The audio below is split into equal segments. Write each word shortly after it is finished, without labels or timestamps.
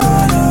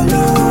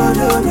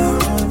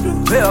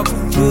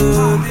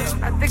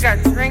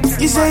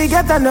You say you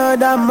got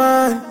another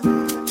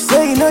man.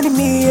 Say you know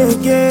me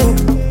again.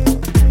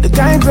 The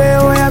kind way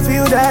where I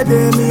feel that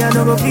day, me I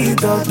no go feel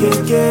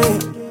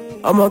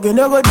talking. I'm okay,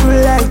 no go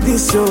do like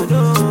this, so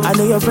I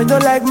know your friend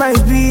don't like my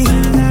beat,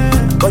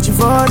 but you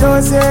for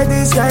don't say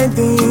this kind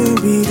thing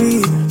be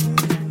real.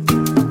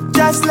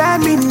 Just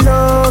let me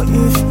know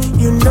if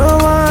you know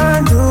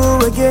what to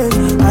do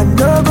again. I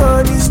no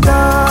go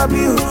disturb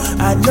you,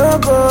 I no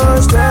go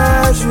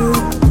stress you.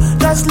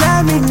 Just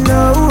let me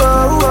know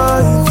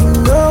if you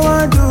know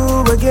what to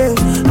do again.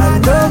 I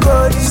no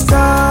go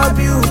disturb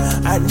you,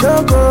 I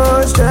no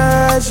go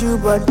stress you.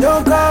 But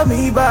don't call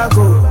me back,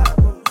 oh,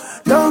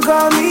 don't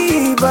call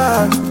me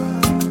back.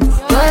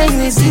 When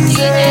you see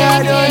say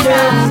I don't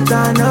know with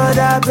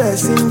another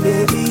person,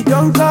 baby,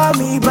 don't call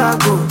me back,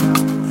 oh,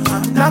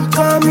 I'm not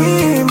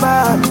coming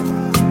back.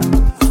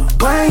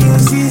 When you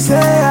see say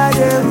I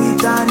don't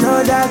with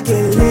another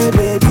killer,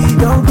 baby,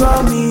 don't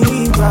call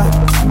me back.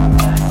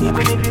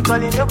 Even if you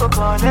call it, you go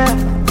connect.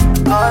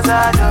 Cause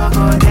I don't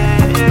go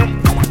there.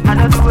 I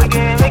don't do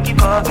again, make you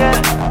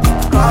forget.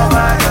 Come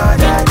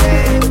another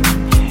day.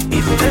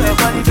 If you never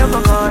call it, you go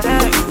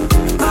connect.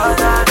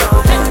 Cause I don't go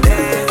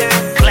there.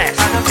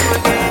 I don't do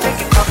again, make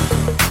you forget.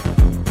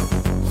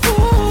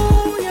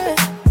 Ooh,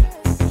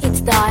 yeah. It's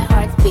Die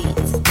Heartbeat.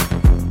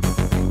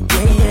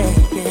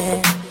 Yeah.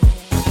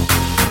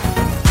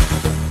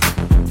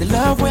 The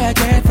love where I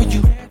get for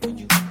you.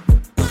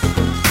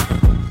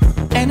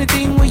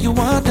 Anything where you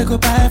want, I go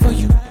buy for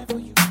you.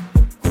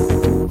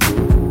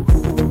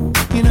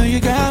 You know you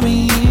got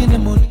me in the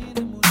mood,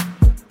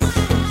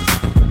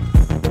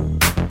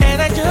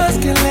 and I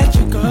just can't let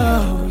you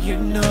go. You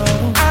know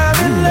I'm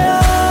in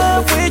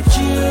love with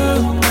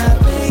you, my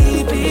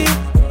baby.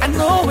 I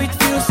know it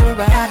feels so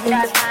right.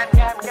 Yeah.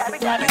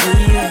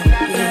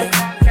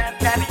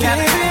 Give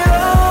it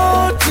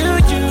all to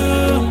you,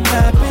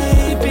 my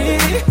baby.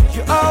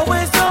 You're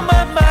always on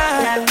my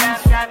mind.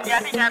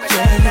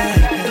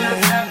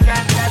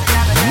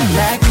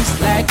 Like this,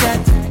 like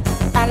that.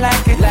 I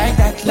like it like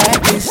that,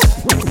 like this.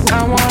 I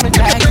want it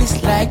like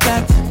this, like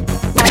that.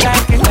 I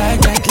like it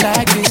like that,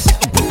 like this.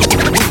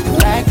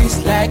 Like this,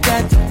 like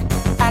that.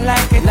 I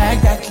like it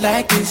like that,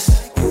 like this.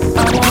 I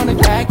want it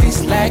like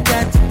this, like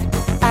that.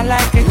 I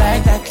like it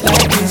like that,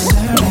 like this.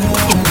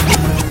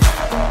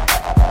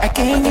 I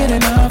can't get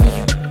enough of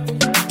you.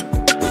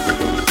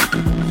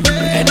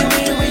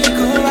 Anywhere where you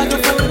go, I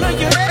can follow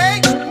you.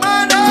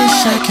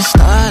 Wish I could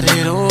start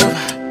it over.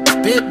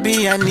 Baby,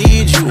 I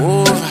need you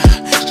over.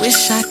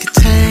 Wish I could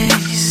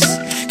taste,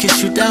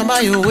 kiss you down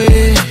by your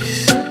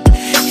waist.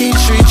 He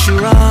treat you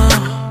wrong.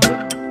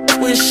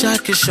 Wish I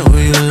could show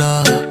you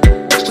love.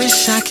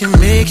 Wish I could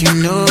make you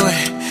know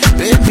it.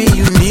 Baby,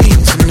 you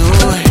need to know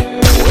it.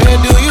 Where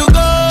do you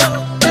go?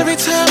 Every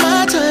time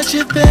I touch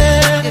you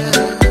there,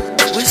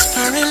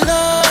 whispering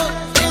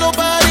love, ain't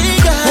nobody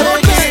got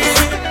it.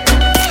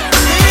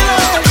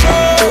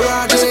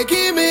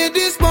 Give me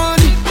this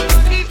money,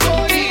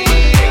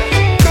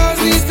 cause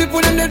these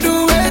people them they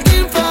do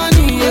waiting for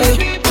me.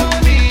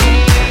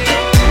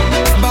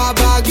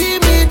 Baba,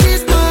 give me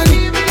this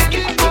money,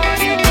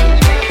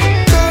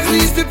 cause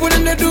these people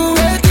them they do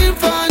waiting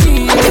for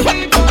me.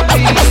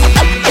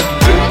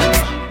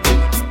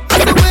 I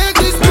can make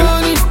this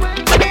money.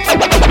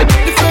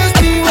 The first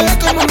thing will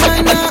come on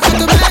mind now, I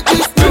can make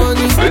this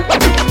money.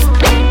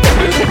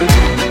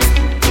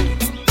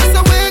 As I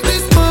make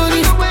this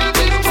money,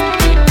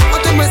 I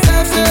tell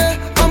myself say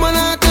I'm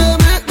gonna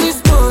make this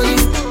money.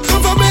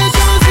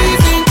 Confirmation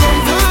season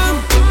confirm,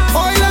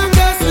 oil and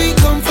gas we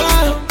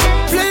confirm,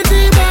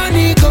 plenty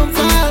money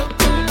confirm,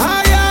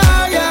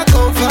 higher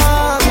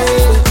confirm,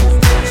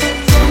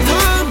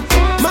 confirm,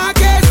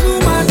 market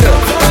woman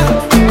confirm,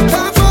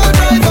 transport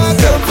driver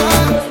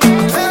confirm,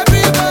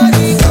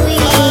 everybody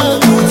confirm.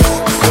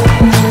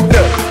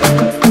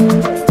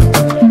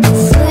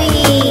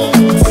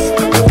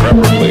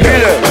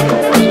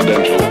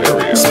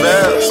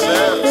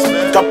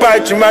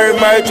 Capace,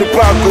 Mary to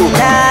Paco.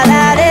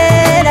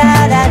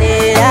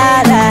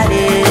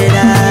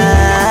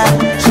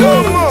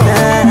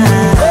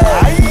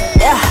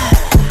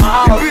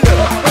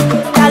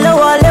 Hello,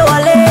 wale,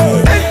 wale.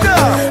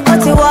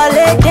 What's it,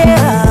 wale,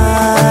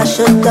 yeah.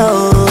 Shut up.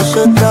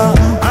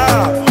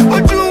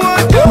 What you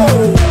want to?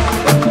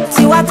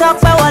 See what talk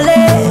for wale.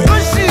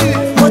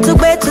 Go to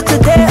bed to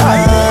today.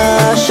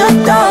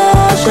 Shut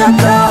up.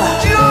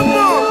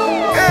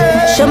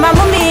 Show my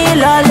mommy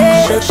lolly.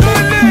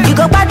 You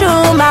go back to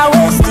my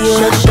waist,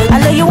 yo. I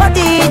know you want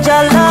it,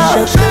 your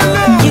love.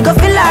 You go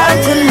feel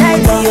out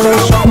tonight, yo.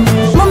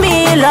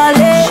 Mommy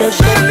lolly.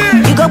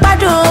 You go back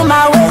to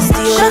my waist,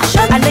 yo.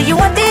 I know you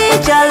want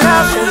it, your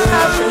love.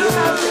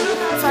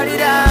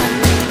 Farida,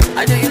 I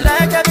know you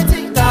like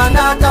everything. No.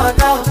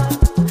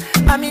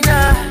 I mean, I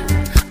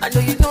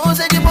know you know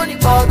say the money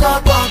go.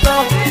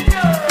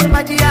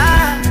 My dear,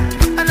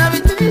 and I've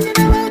been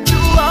thinking about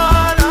you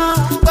all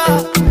over.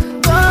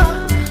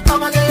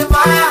 I'ma get you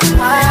fire.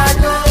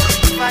 No,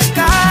 if I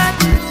got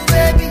you,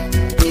 baby,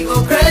 you go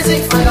crazy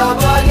for your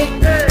body.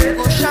 You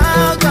go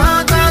shout,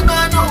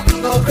 no,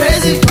 you go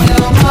crazy for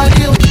your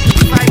body.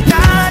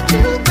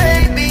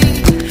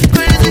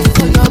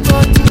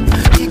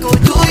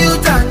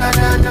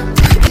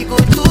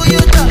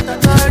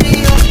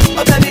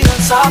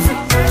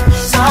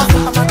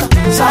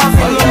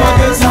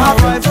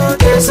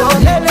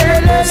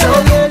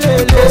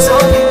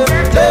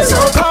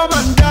 Come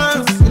and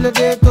dance, il est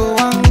des to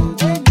one,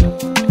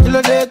 il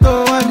est des to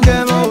one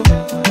demo,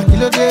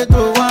 il est des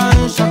to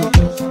one shako,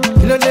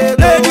 il est des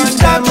to one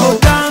demo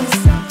dance.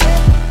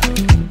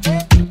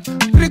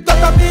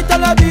 Ricota pita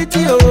la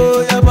biti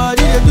oh, your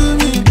body they do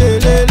me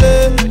lele.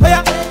 Oh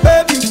yeah,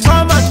 baby,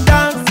 come and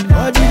dance,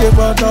 body they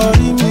torture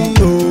me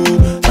oh,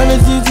 and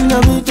it's sitting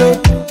on me too,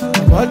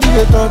 body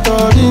they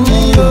torture me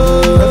oh.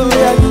 Every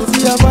day I can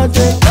see your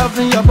body,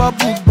 loving your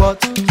bubble butt.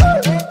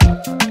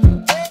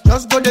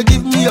 Just go to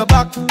give me your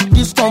back,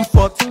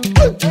 discomfort.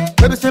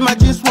 Baby say my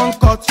jeans won't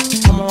cut.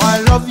 Come on,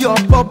 I love your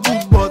bubble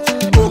butt.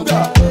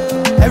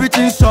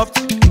 Everything soft,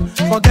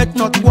 forget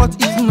not what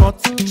is not.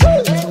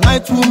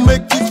 Tonight will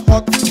make it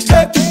hot.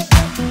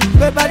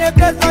 Baby, they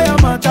play for your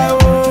mother,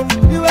 oh.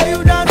 The way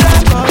you dance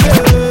like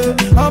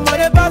me, I'm on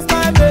the pass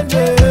my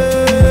baby.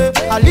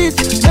 At least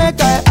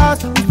make I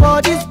ask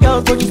for these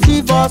girls to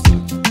deceive us.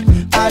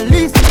 At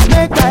least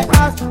make I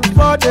ask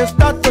for the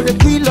start to the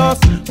kill us.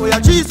 Oh yeah,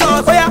 Jesus,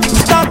 oh yeah,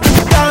 start to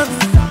dance.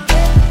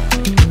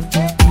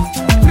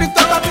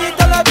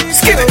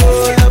 Skip it.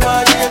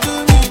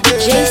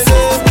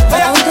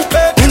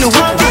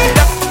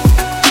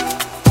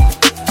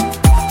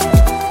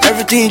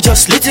 Everything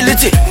just little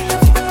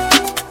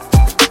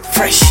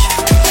fresh.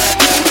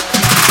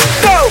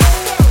 Go.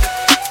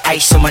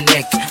 Ice on my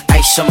neck,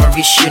 ice on my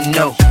wrist, you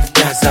know.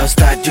 That's how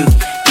I do.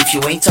 If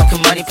you ain't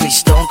talking money,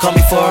 please don't call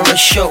me for a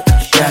show.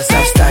 That's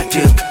how I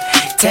do.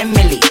 10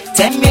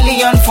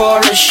 million for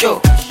a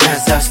show.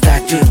 That's how I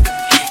do.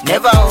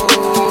 Never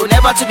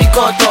to be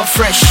caught on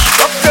fresh.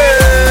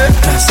 Okay.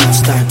 That's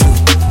how I do.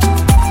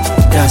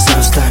 That's how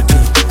I do.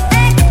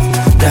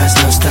 That's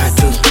how I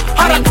do.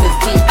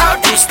 How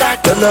do you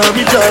start? Love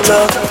me,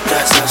 love.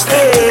 That's how I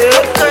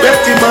do. Get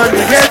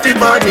the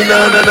money, na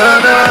na na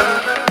na.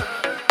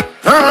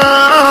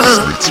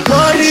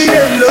 Money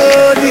and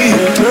lonely.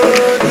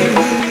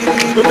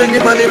 But when the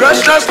money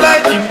rush just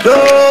like you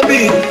know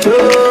me.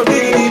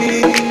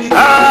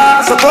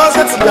 Suppose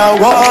it's now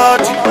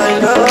what my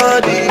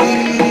lordy.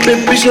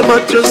 Baby, she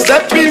might just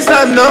set me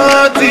some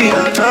naughty.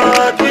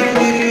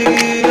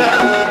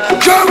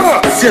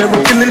 See,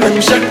 I'm killing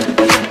them shit.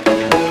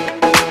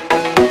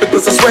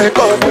 Because I swear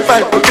God, if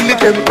I could kill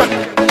them back.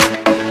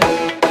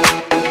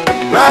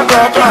 Rah,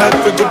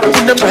 for the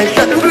in the mic,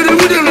 that really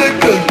look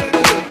good.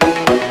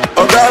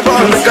 Oh, rah,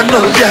 like I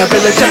know, yeah,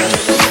 Bella Jack.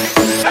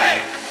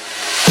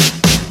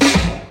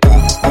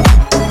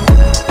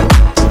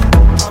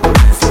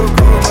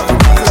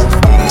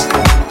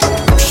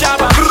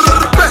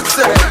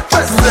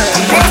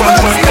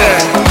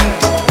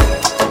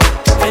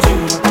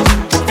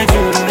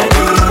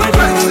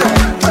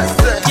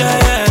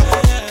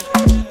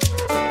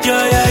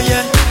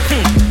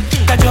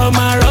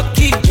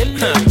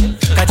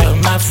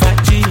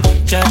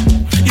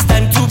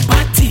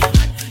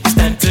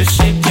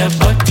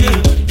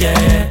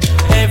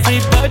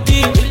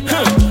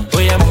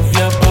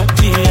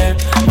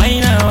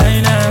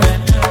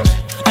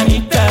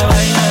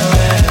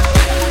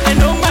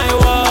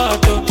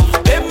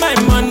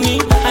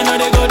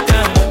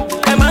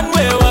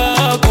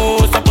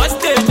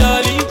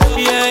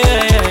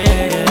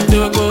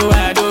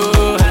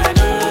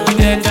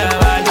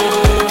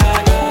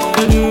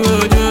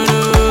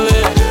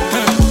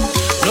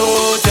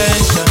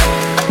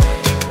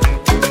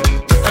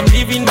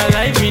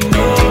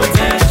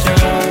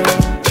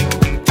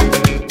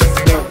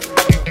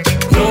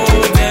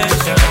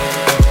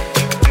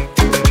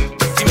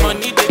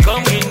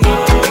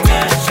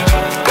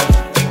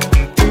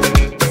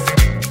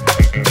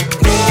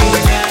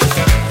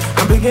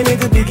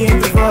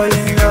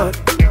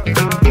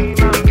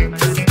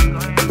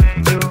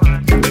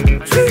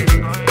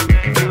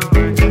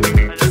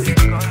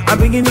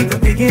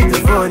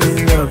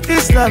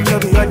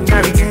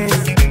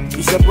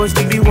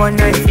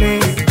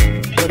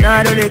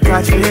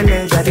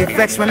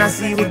 When I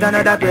see you with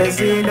another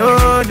person, no,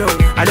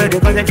 I know they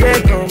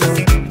concentrate no more.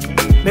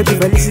 Make you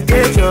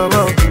felicitate your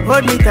mom.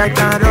 Hold me tight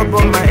and rub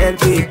on my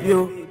LP,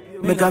 you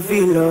make I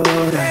feel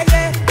alright.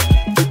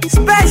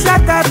 Special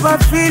type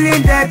of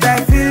feeling that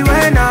I feel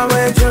when I'm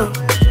with you.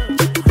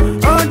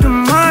 Oh, the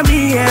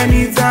mommy,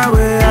 anytime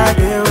where I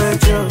do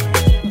with you.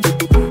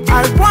 I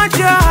want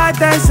your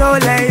heart and soul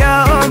and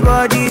your own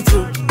body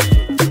too.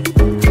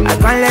 I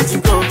can't let you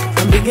go.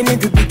 I'm beginning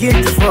to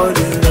fall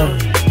in love.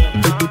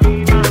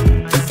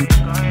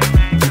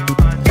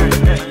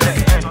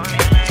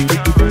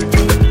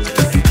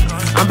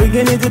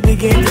 Beginning to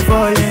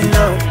fall in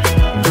love.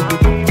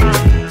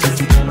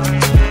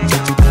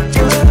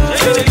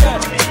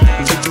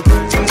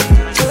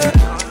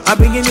 I'm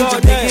beginning to fall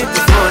in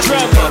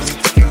love.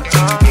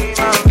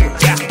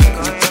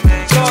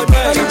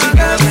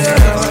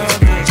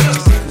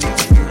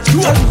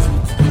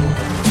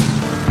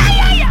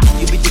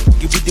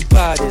 You be the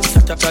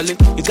baddest. Chakali,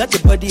 you got the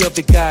body of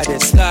a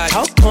goddess.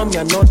 How come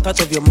you're not out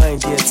of your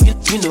mind yet?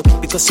 You know,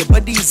 because your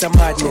body is a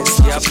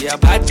madness. Yeah,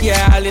 bad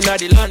girl in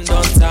the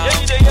London town.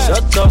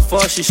 Shut up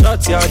for she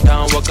shut you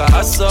down. Walk her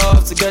ass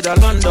off together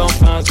London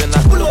fans. Then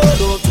I pull up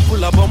to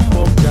pull a bum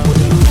down.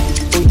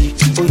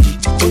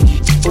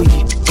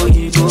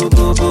 Oye, go,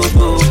 go, go,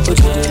 go.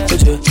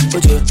 Oje,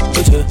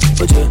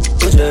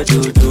 do,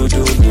 do,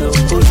 do,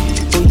 do.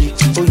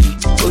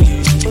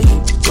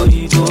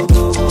 Oye, go,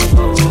 go, go,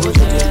 go.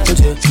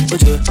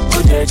 Oje.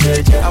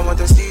 I want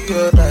to see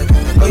you right.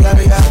 Oh yeah,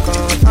 me I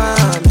come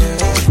find it.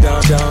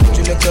 Down.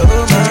 You look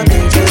over my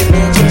baby.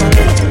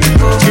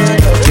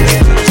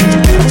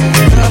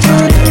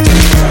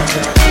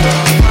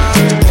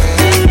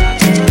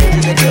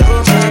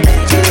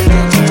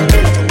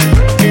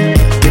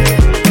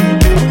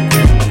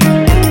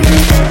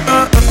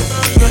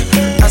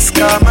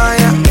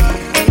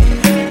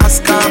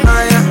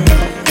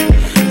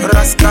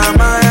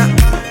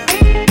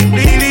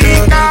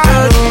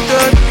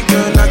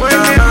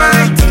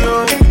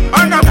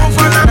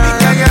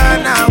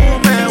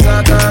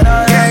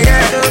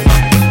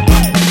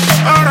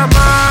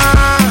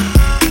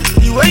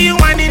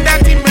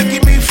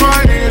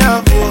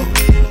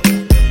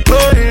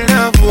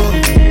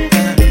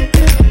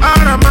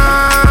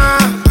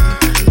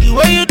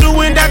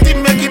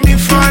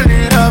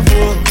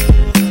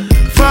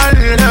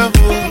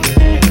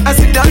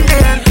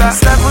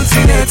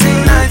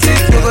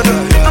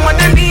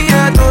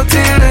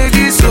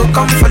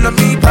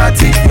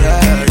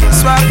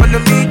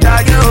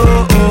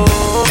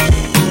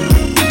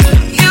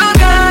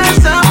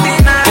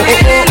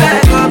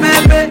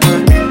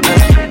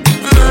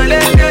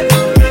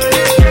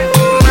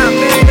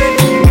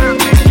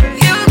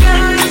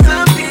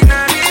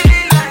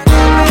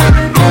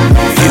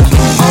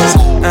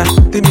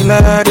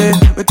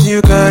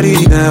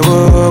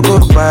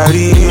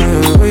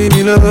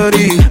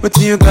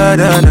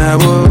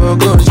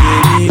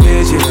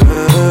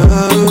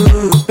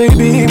 Oh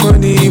baby,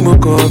 money, mo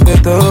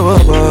confeto.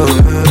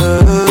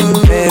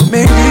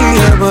 Maybe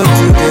I'm about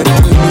to get to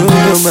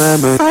know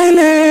mama. My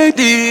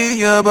lady,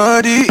 your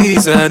body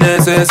is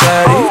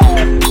unnecessary.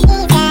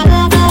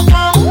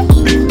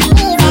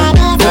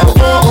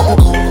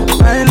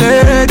 My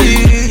lady,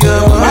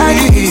 your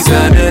body is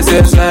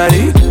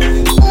unnecessary.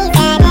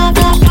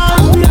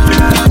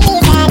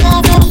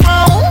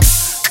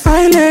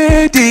 My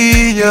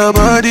lady, your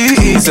body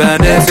is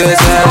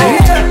unnecessary.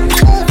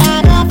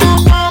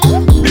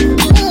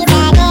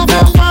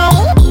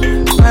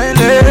 My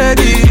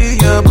lady,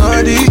 your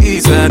body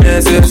is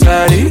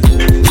unnecessary.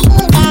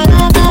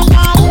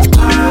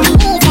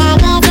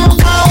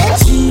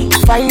 See,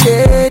 fine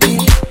lady,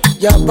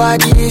 your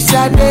body is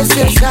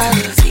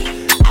unnecessary.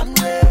 I'm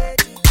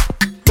ready.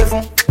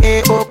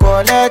 Oh,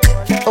 collect,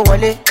 oh,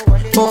 wale,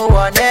 oh,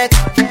 one it.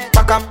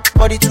 Pack up,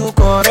 body to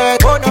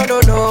correct. Oh,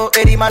 no,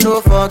 any man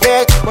don't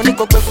forget. Money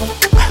go perfume,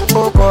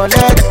 oh,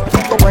 collect,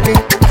 oh, wale,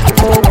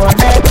 oh,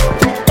 one it.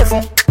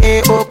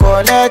 Oh,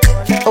 collect,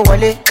 oh,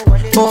 wale,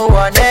 oh,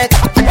 one it.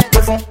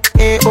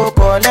 Oh,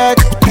 collect,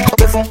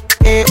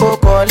 oh, collect, oh,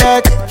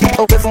 collect,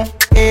 oh, collect, oh,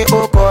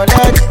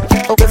 collect,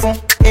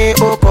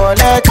 oh,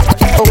 collect,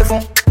 oh,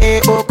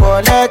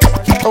 collect,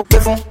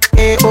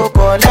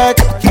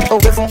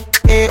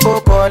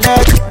 oh,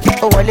 collect,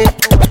 oh, wale,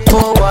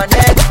 oh, one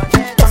it.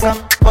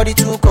 Body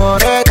to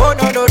correct. Oh,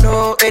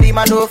 no, any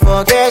man don't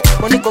forget.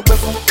 Money go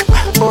perfume,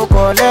 oh,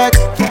 collect,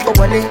 oh,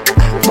 wale,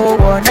 oh,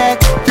 one it.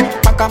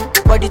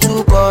 Body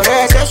to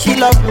correct. Say she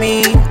love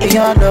me,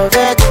 beyond love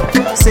it.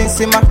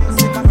 Sensima,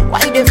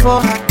 why they for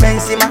her?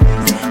 Benzema,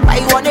 why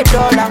you want $1?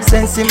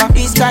 Sensima,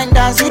 this kind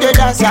dance you the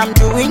dance. I'm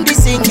doing the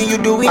singing, you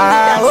doing the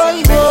dance.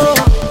 Oh,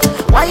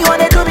 why you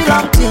wanna do me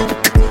long thing?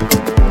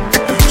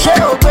 She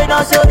open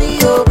up sorry,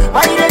 yo.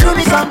 Why you they do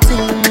me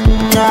something?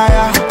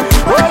 Yeah.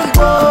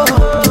 Oh,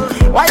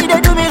 why you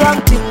they do me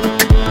long thing?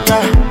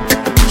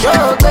 She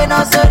open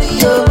up sorry,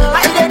 yo.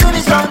 Why you they do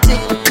me something?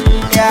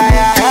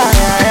 Yeah.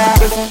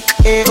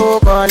 Oh,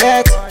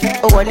 collect,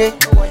 oh, wale,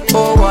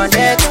 oh, one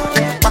it.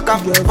 Pack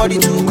up, body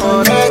to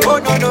correct. Oh,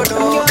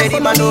 no, any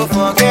man don't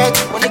forget.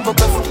 Money go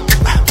perfume,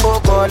 oh,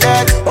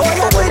 collect, oh,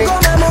 wale, oh,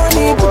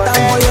 money, put them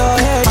for your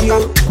head, yo.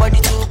 Body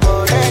to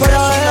correct, for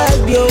your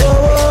head, yo.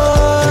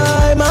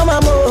 Mama,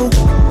 mo.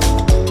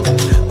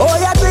 Oh,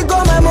 yeah, take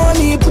all my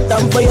money, put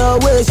them for your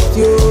waist,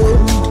 yo.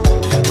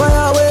 For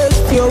your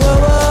waist, yo.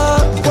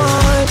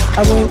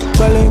 I went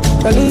calling,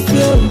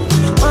 you.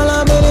 All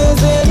I'm in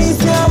is this,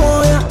 yeah.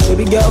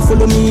 Baby girl,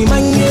 follow me, my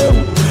you.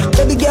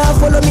 Baby girl,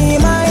 follow me,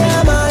 my.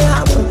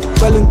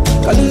 Calling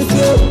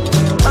you.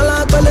 All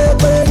I'm calling,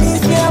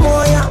 this,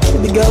 yeah.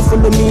 Baby girl,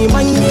 follow me,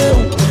 my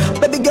you.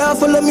 Baby girl,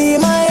 follow me,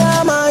 my.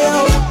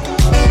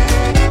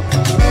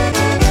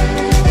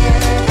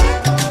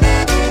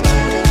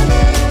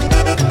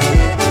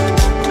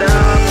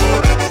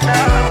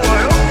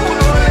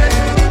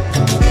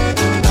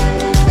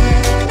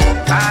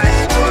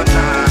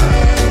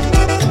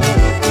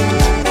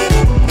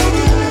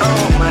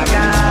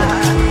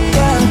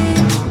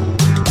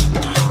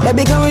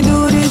 Baby, can we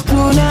do this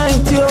tonight?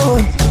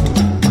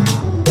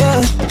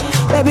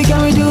 Baby,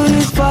 can we do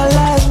this for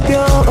life,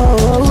 yo?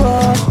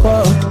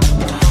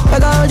 I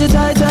got hold you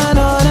tight and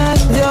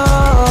honest, yo.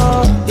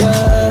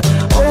 Yeah,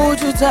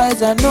 hold you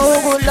tight and no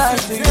good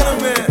life, yo.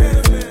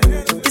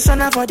 This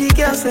one for the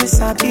girls, we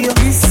sabi, yo.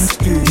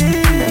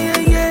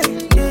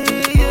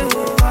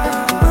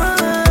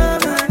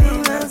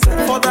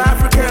 For the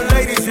African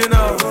ladies, you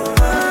know.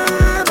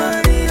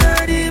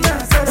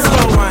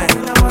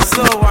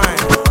 Slow wine,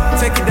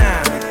 take it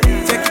down,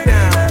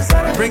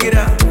 bring it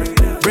up,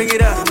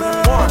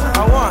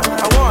 I want,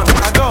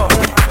 I go.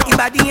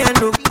 Ibadi and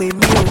look with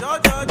me,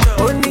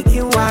 only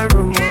you want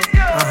room.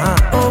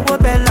 Oh,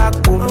 bella,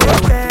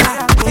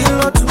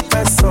 kilo to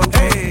peso.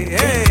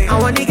 Hey, I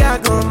want to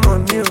go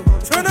on you.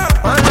 Turn up,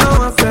 I know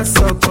I feel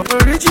so good.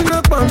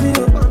 Original for me,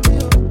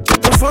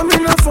 for me,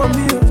 not for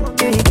me.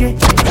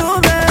 No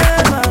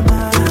man, mama,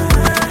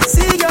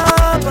 see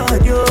your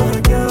body,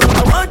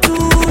 I want to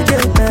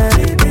get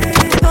married.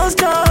 Don't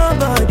stop,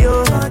 body,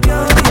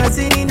 you're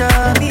singing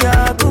me, I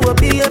will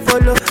be a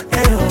follow.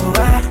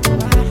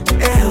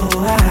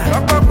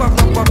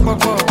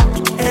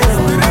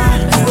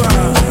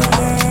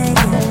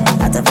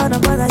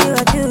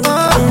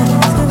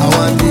 I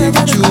want day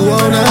with you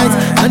all night.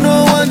 I know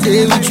one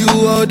day with you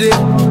all day.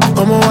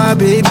 I'm a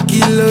baby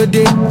kilo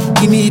day.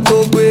 Give me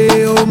to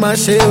way, oh my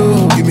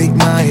shell. You make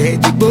my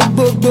head go.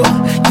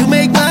 You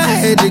make my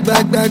head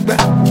back.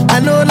 I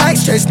know like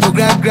stress no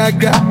gra.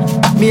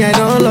 Me I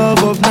don't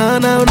love up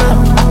now.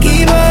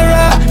 Keep on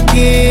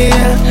rocking.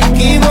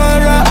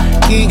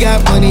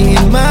 Got money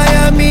in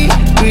Miami.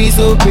 Please,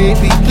 oh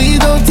baby, please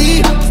don't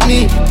tease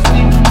me.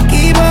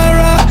 Keep on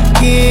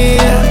rocking.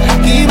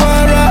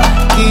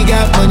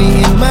 Got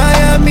money in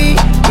Miami.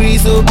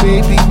 Please, oh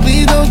baby,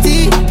 please don't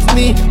tease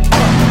me.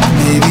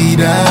 Baby,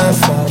 dance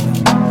for me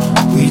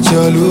with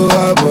your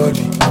lower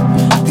body.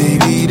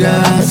 Baby,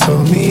 dance for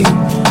me.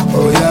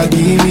 Oh yeah,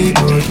 give me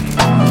body.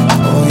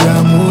 Oh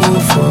yeah,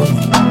 move for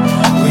me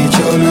with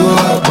your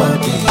lower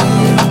body.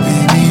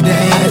 Baby,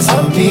 dance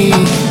for me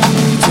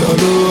with your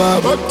lower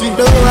body.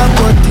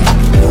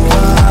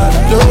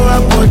 Lower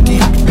body.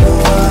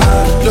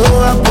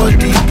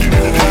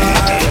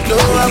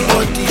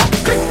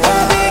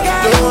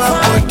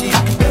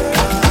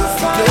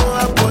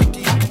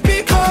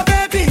 People,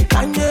 baby,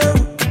 and you.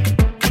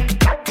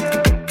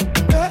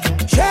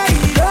 Share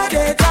it all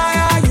the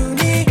time you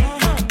need.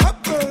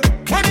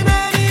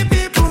 Many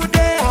people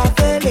they are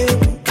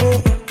available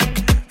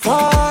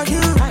for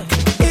you.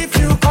 If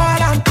you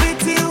call and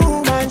pretty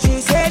woman, she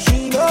say she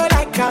know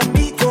like a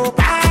big go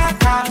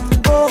back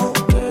and go.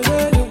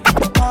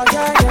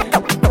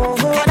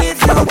 And if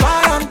you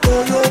call and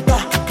Toyota,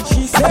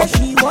 she say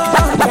she want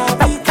a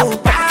big go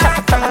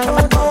back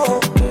and go.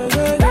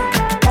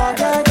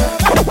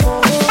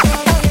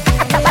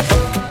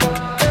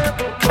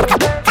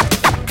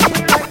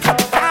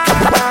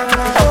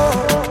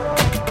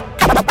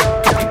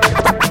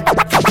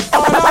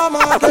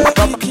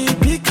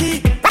 Picky.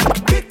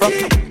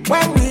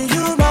 When will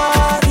you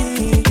marry?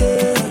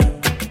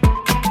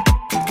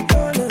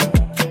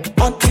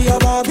 Until your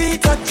body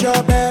touch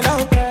your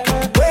belly,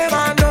 where I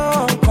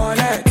know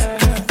collect.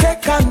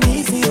 Take a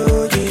easy,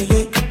 oh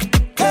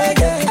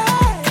yeah.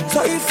 So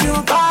if you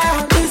buy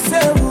her, this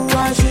say who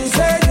and she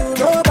say you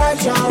know by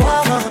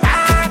shawarma, I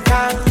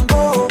can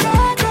go.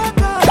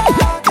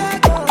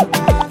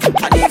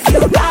 And if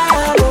you buy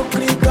her, go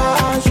click her,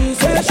 she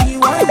say she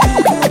want the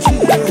Gucci,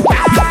 I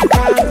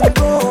can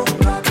go.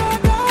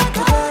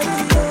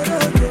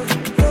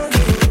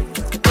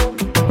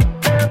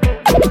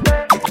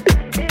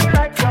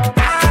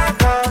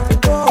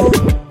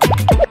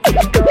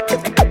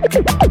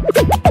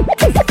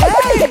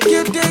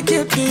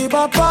 Cutie,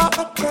 baba,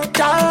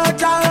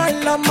 jara,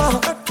 lama,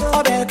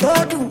 obe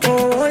godu,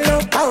 oh,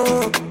 loka,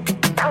 oh.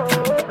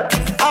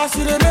 I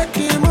see they make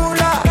the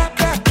moolah,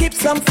 keep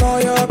some for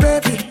your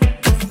baby.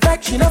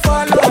 Make she no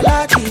follow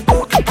Alaji,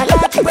 I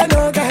like you when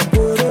no get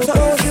good. So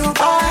if you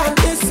buy and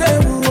this say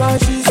who and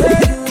she say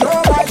you know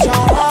by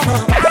shawarma,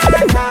 I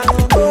can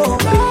go.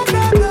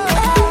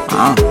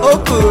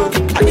 Okay.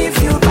 And if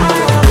you buy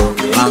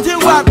and you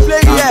want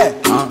play here,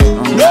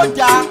 no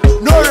job,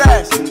 no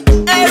rest.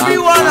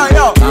 Everyone on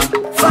yo.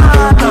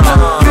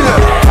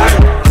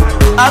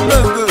 I'm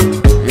good.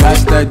 You're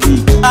steady.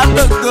 I'm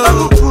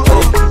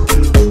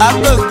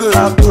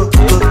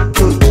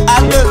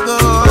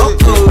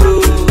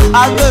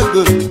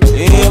good.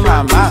 Hey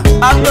mama.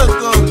 I'm good.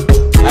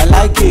 I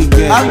like it,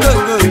 girl. I'm good.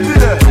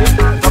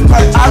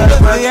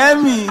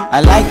 I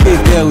like a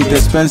girl with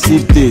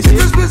expensive taste.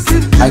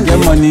 I get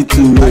money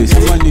to waste.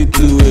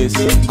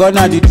 Gone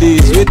are the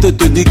days. Wait to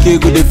the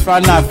cake with the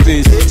front her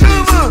face.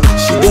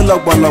 She don't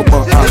lock,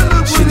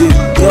 she did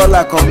draw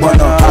like a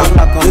bono.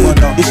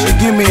 If she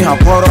give me her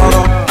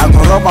pororo, I go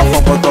rub her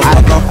for bottom.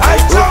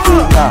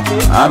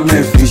 I'm a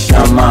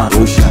fisherman.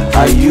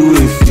 Are you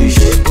a fish?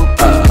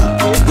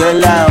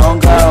 Girl, I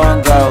hunger.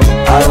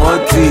 I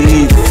want to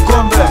eat.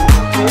 Come back.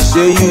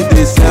 Say you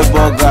they sell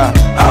burger.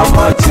 How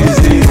much is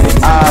it?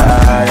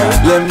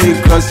 Let me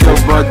cross your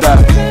border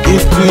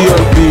into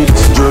your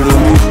beach.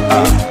 Joromi,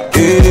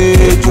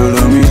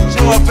 Joromi.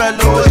 Show a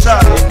fellow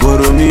shot.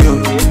 mi o.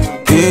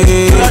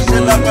 Ṣé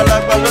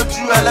lágbàlagbà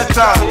lójú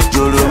ẹlẹ́ta?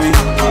 Jòrò mi,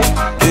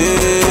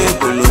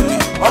 kòló mi.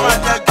 Ọmọ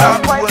jẹ́ ká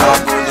kúrò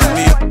kòló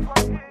mi.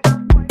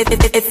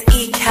 It's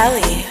E.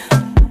 Kelly.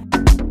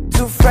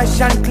 Too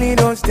fresh and clean,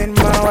 don't stand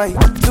my way.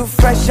 Too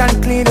fresh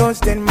and clean, don't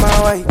stand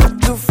my way.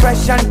 Too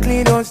fresh and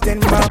clean, don't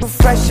stand my. Too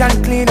fresh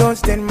and clean, don't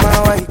stand my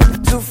way.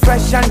 Too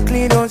fresh and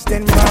clean, don't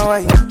stand my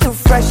way. Too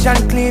fresh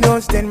and clean,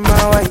 don't stand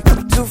my way.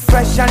 Too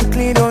fresh and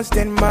clean, don't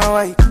stand my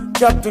way.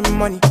 Chopping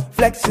money,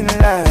 flexing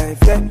life,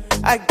 yeah.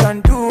 I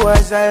can do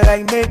as I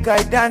like, make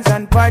I dance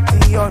and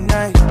party all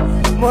night.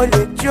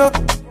 Mole joke,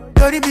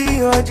 don't be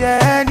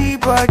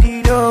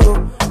anybody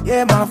low.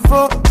 Yeah, my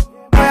folk.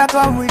 Boy,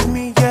 come with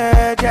me,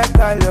 yeah, Jack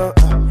Allo.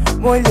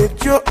 More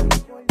lecture,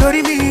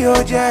 don't be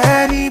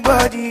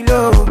anybody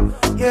low.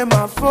 Yeah,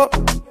 my folk.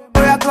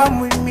 Boy, come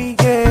with me,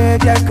 yeah,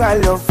 Jack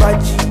Allo.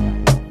 Faji,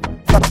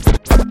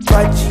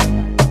 Faji.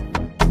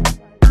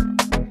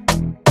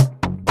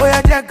 Boy,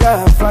 Jack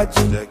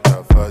Faji,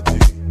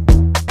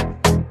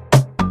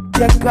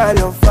 Jack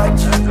Allo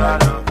Faji.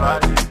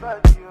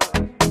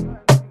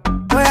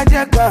 Boy,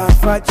 Jack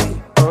Faji,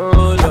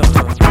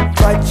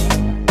 Faji.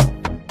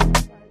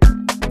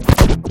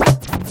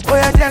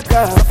 Oya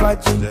jeka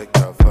faji,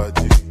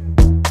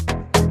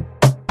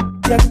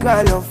 jeka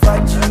lo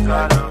faji.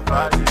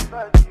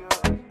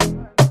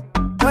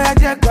 Oya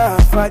jeka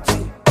faji.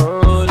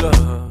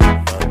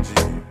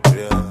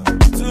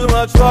 Too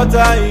much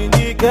water in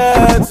the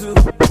kettle.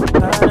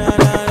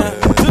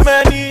 Too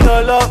many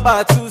olopa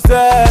to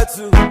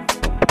settle.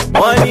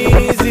 Money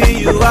easy,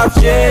 you have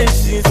changed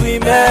since we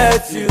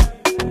met you.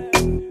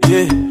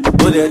 Yeah,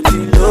 but that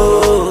you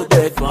know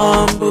that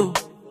fumble.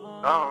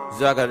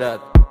 Zagadat.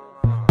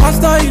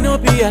 Pastor, you know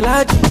be a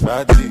laji.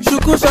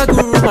 Shuku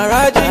shaguru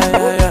maraji.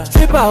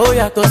 Stripper o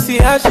yato si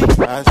ashi.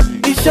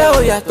 Ishe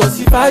o yato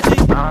si faji.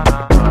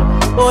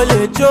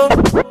 Ole jo,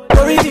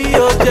 tori di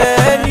o je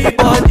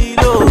anybody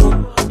low.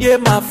 Yeah,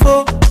 my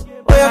foe,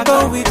 oh yeah,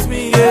 come with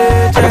me,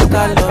 yeah,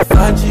 Jacka love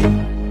faji.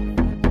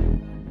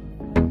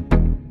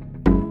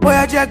 Oh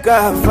yeah,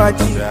 Jacka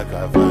faji.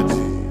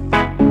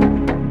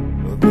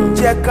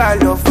 Jacka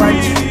love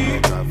faji.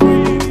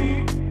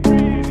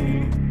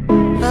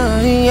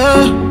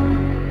 Yeah.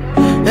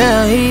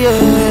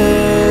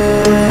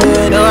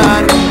 No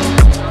one.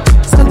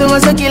 Something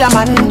must to kill a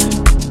man.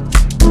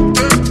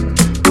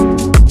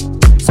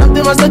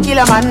 Something must to kill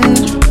a man.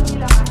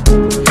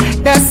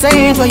 They're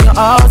saying when you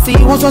all see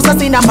who's supposed to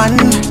see a man.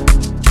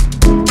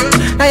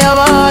 Now your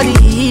body,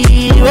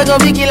 we go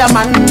be kill a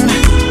man.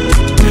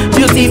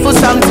 Beautiful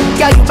something,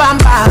 girl you bam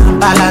bam,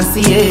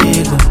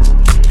 Balenciaga.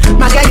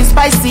 My girl you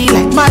spicy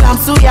like Madame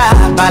Suya,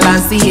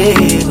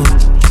 Balenciaga.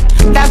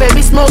 That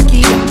baby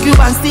smoky,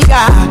 Cuban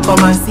cigar,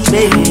 come and see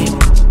baby.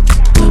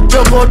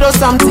 Jogo do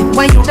something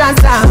when you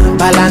dance and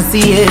balance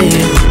it.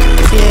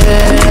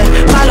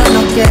 Yeah, malo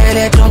no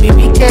quiere, don't be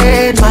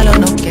wicked, malo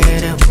no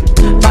quiere.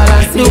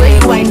 Balance the way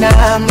you wind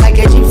up like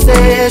a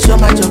gypsy, show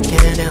my joke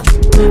quiere.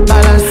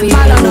 Balance it,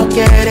 malo no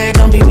quiere,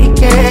 don't be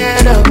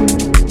wicked.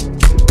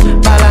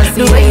 Balance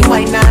the way you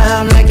wind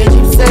up like a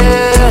gypsy.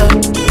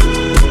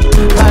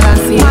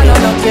 Balance it, malo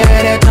no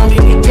quiere, don't be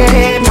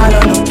wicked,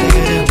 malo no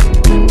quiere.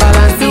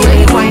 Balance the way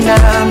you wind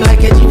up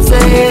like a gypsy,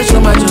 show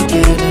my joke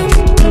quiere.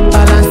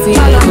 Balance it,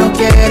 malo no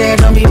quiere,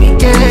 don't be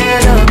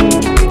wicked.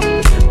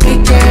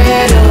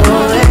 Wicked,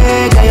 oh,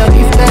 hey, got your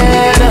gift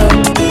better.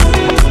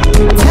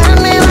 Tell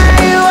me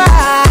where you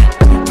are.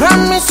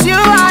 Promise you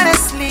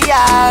honestly,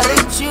 I'll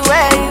reach you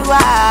where you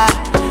are.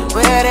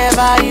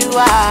 Wherever you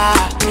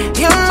are,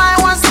 you're my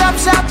one-stop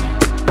shop.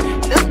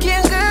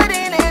 Looking good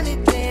in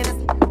anything.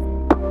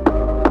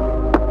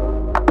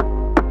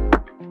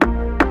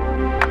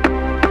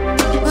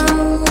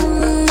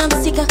 I'm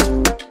sicker.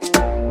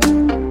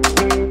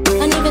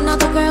 And even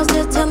other girls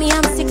still tell me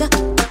I'm sicker.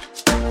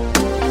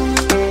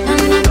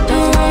 And I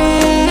don't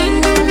need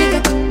no nigga.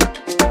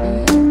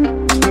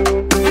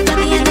 I got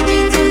the energy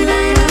to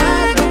light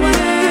up the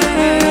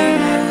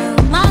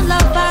world. My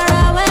love far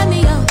away me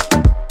up.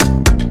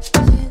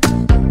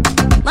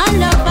 My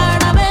love far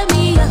away me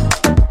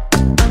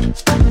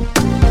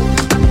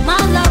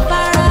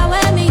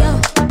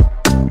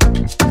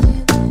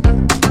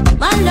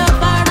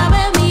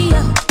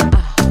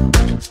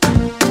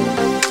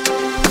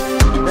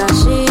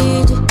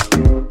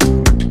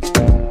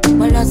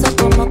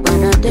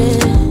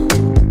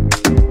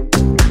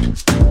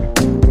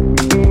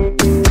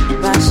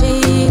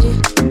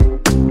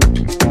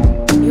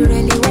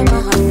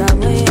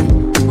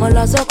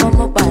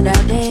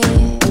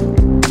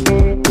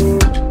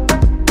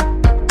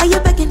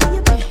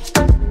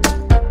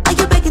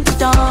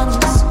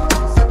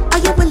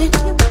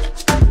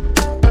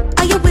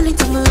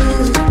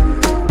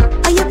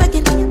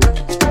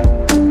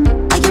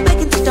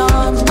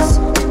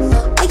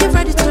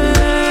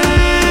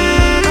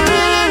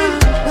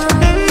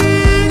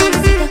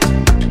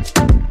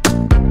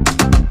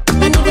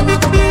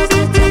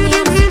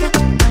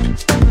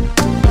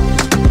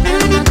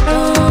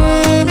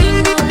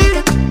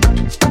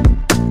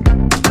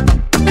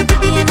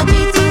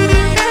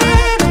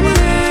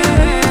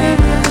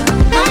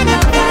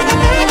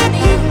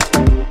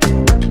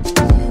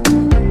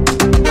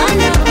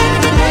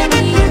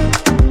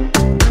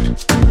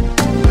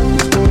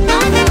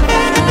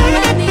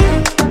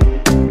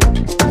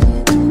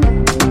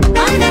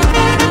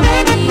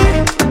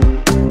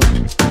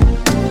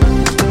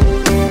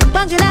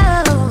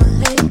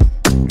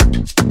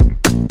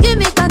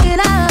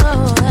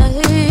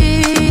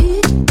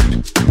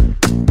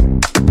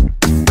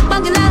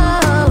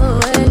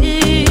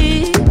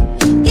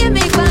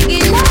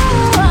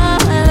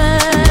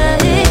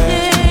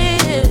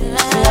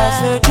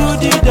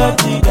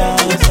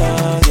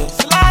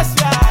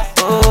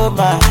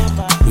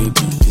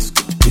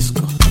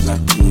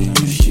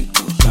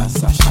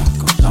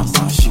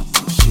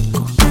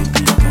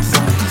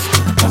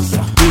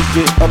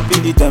DJ up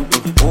in the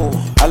tempo.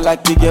 I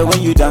like the girl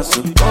when you dance.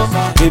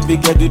 Baby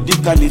girl do the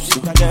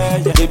calypso.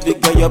 Baby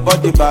girl your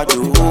body bad.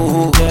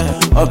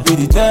 Up in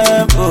the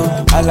tempo.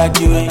 I like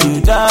you when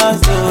you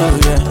dance.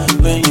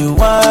 When you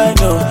whine.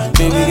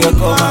 Baby girl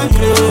come and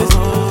close.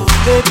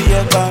 Baby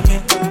you come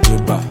in.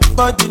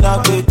 Body na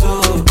go to.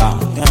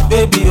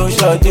 Baby you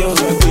short you.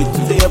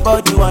 Say your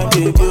body one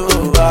baby.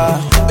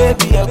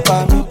 Baby you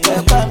come in.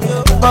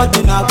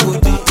 Body na good.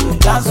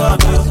 Dance for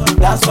me.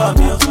 Dance for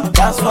me.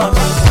 Dance for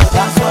me.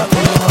 Dance for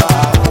me.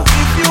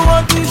 If you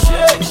want to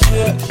shake,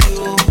 shake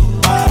you.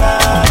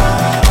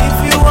 If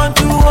you want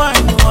to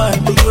wine,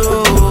 wine you.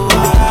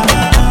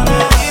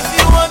 If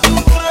you want to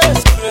press,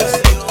 press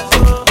you.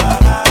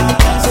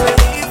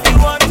 If you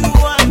want to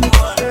wine,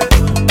 wine.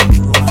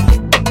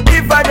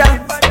 If I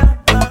dance,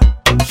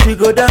 she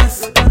go dance.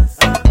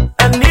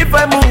 And if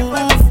I move,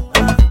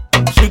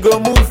 she go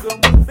move.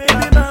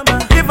 Baby mama,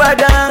 if I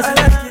dance,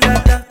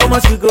 mama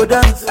she go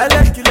dance. I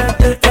like you like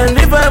that. And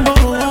if I move,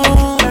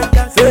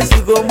 say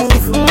she go move.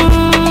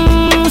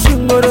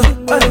 Shingoro,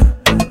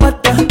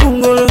 mata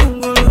tungolo,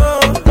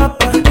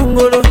 papa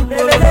tungolo,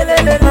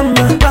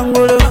 mama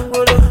tungolo,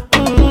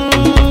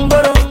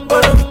 boro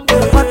boro,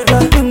 mata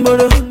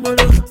tungolo,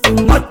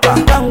 mata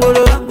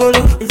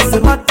tungolo, it's a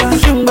mata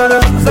shingoro.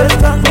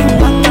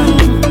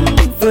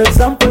 For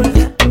example,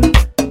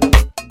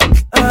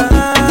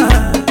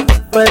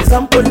 for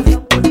example,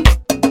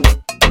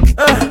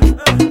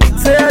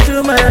 say I do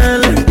my hair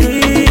like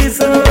this,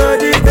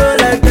 somebody go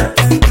like that.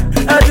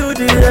 I do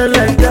the hair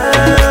like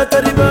that,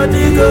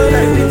 everybody go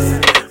like this.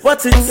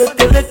 What's it?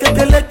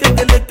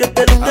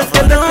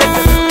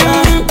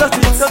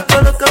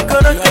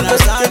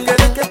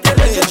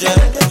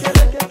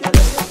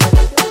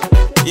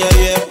 Yeah,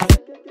 yeah.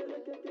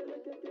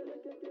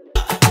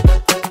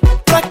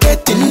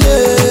 Rocket in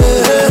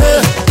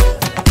there.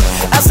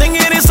 I sing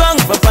it a song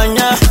for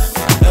Panya.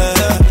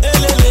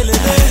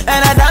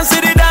 And I dance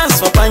the dance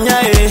for Panya.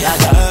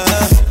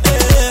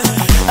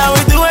 I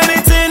will do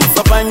anything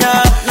for Panya.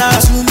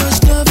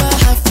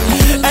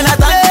 And I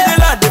thank the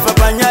Lord for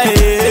Panya.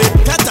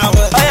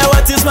 Oh yeah,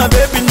 what is my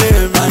baby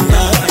name? Oh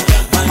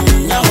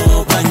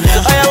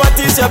yeah, what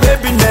is your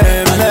baby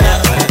name?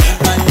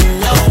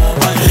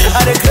 I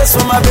request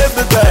for my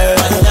baby girl.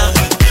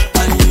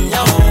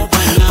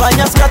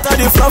 Panya scatter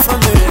the floor from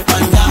me.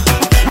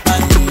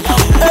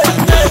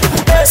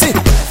 See,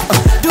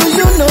 do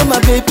you know my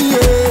baby?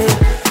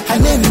 Her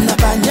name is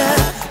Panya.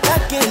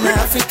 Back in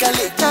Africa,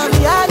 later.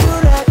 Are you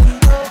ready?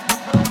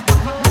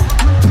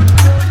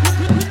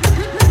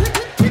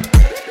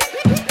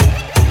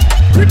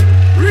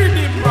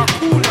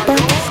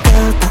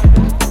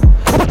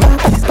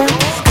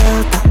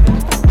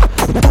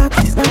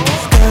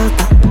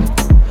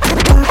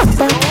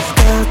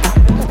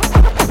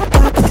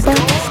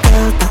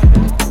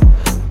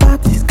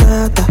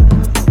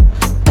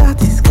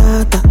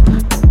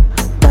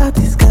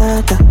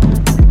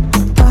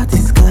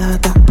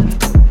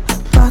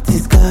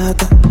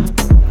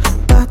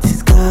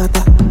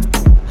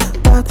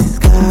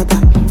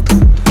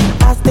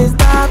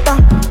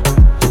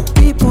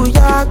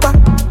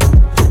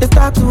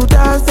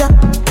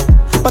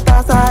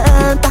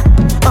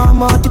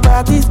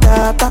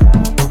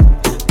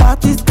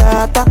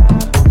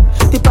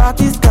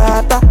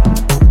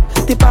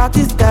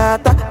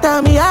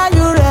 Tell me, are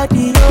you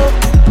ready, yo?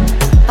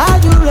 Are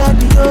you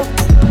ready, yo?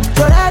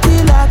 You're ready,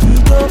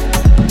 Latido.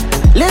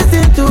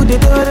 Listen to the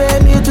do re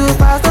mi do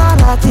Pastor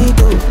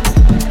Latido.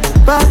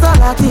 Pastor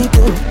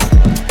Latido.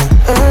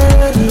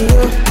 Ready,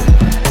 yo.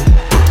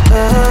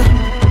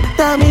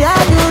 Tell me,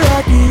 are you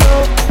ready, yo?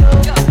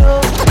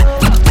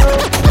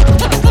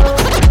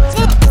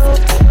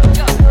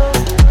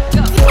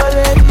 You're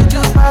ready to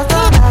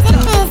Pastor Latido.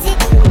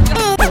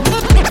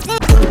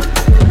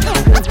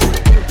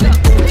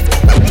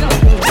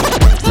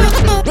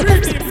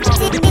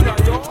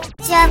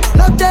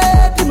 No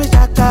day to me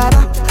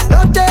shakara, no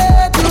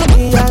day to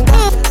me yanga.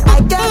 I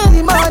get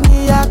the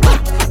money yaka,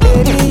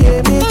 baby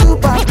me too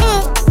bad.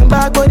 Simba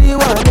body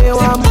one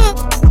wam,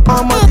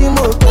 omo ti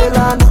mo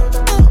pelana.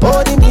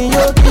 Odi mi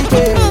yo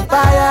kike,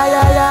 fire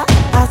ya ya.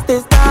 As they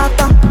start,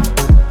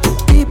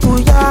 people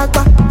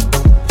yaka,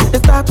 they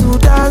start to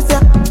dance ya.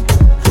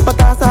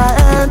 But as I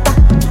enter,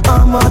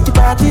 omo the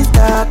party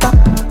starter,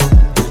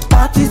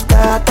 party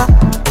starter,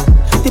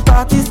 the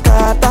party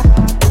starter.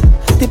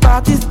 The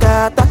party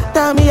starter.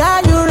 Tell me,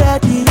 are you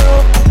ready,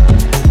 yo?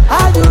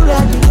 Are you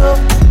ready, yo?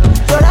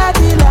 You're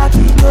ready,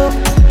 Latido.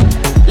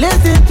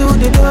 Listen to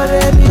the do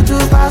re mi do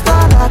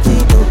Pastor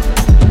Latido.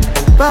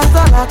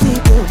 Pastor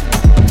Latido.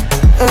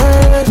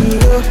 Ready,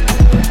 yo.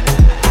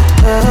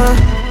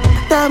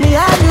 Tell me,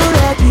 are you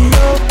ready,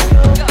 yo?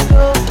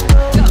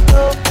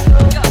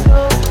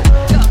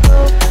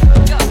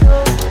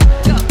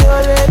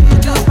 You're ready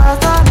to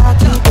Pastor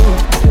Latido.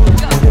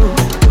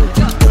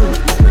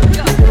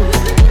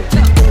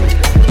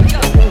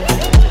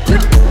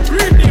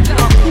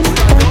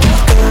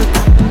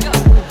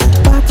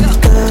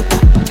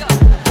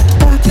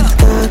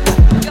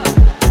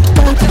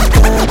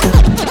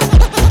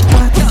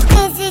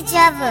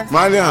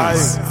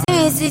 Malians.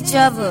 see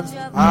trouble.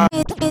 I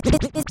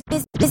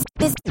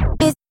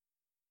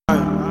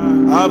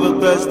have a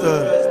question.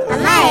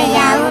 Am I a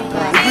Yahoo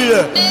boy?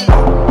 Yeah.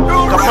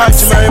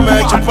 Capacity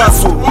Merry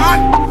Chapasso.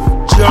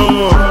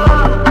 Chiamo.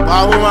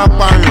 Bawo ma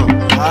pààyàn.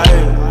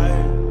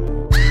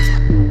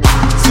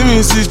 See me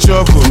see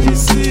trouble.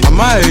 Am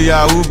I a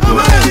Yahoo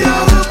boy?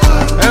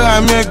 Ẹ̀rọ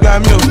mi ẹgbàá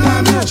mi ò.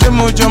 Ṣé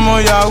mo jọmọ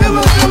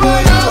Yahoo?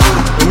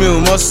 Èmi ò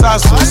mọ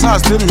SARS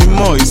lèmi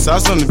mọ̀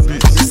ìsás on the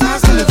beat.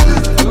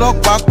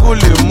 Ọlọ́pàá kò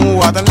lè mú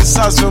wa tani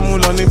SARS fẹ́ mú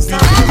lọ níbí.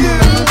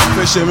 Wọ́n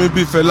fẹ́ ṣe mí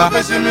bí Fẹlá,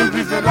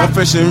 wọ́n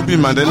fẹ́ ṣe mí bí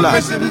Mandela,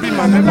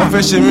 wọ́n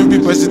fẹ́ ṣe mí bí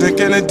President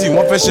Kennedy,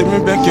 wọ́n fẹ́ ṣe mí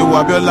bẹ́ẹ̀ kí ewu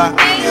Abíọ́lá.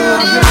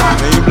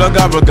 Ẹ̀yin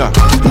blogger,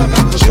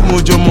 ṣé mo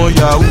jọmọ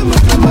Yahoo?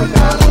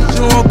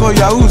 Ṣé wọ́n kọ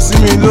Yahoo sí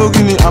mi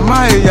lórí ni? Am I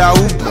a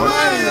Yahoo boy?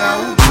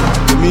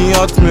 Me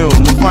hotmail,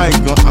 mo fine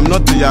gan, I'm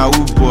not a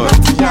Yahoo boy.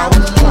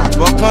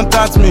 But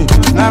contact me,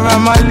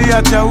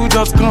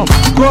 nairamarley@yahoo.com.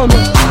 Call me.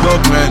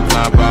 Government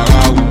na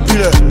barawu,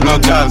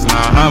 bloggers na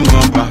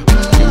hamgamba,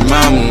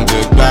 imam de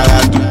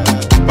gbaradu,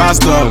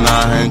 pastor na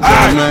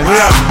enjoyment.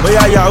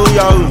 Oya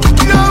Yahoo,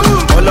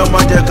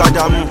 ọlọ́mọdé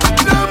kájàmú,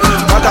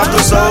 bàtà tó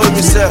sọ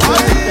omi sẹ́,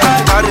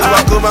 àríwá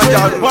kó má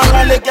jàrú.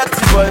 Wọ́n lè get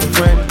the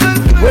boyfriend,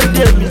 wey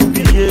dey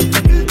misbehave.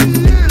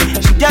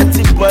 She get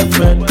the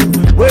boyfriend,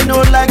 wey no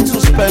like to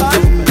spend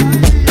it.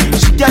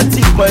 She get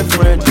the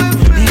boyfriend,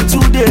 he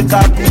too dey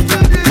kaku.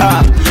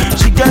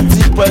 She get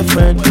the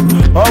boyfriend,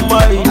 ọmọ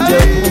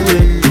Ìjẹ̀bú.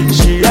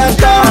 She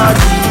enter her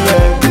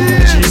DM,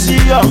 she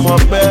see ọmọ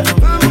pẹ́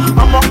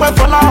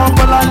Fọláhàn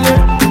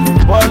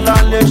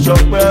Bọ́láńlé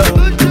Ṣọpẹ́.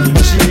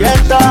 She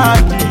enter her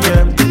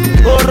DM,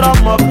 ó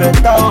rọ́mọ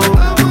bẹ̀tà o.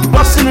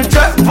 Bọ́sì ní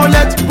trẹ́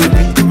fọ́lẹ́tì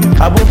bèbí,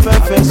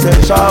 àbúfẹ́fẹ́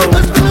ṣẹ̀ṣá o.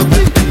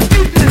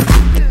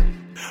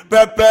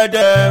 Pepper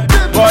them,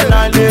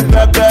 Bọ́láńlé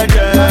pepper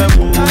them,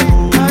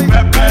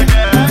 pepper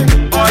them,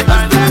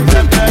 Bọ́láńlé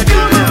pepper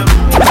them,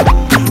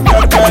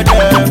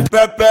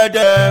 pepper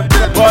them,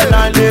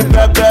 Bọ́láńlé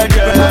pepper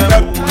them,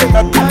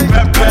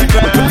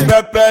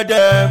 pepper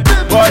them,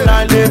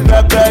 Bọ́láńlé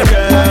pepper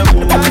them,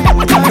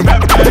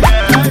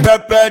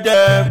 pepper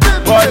them,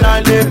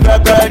 Bọ́láńlé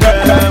pepper them,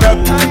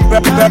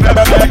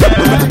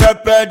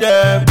 pepper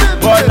them,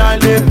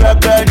 Bọ́láńlé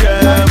pepper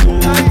them.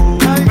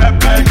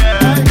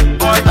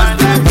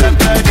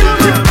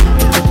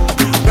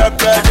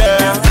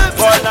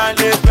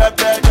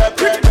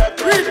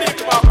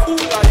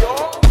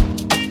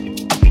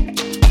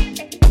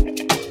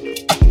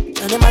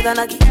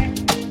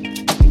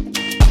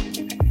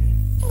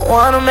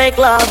 Wanna make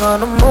love on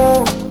the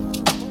moon,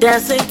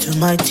 dancing to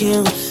my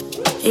tunes.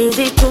 Is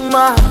it too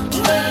much?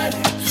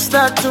 It's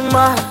not too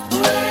much.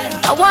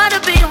 I wanna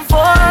be on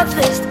Forbes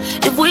list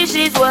if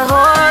wishes were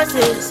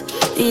horses.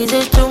 Is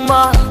it too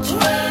much?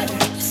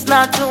 It's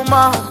not too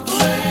much.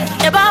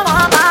 If I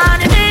want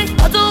money,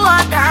 I do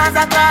what dance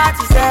I got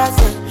to say.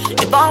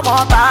 If I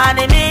want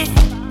money,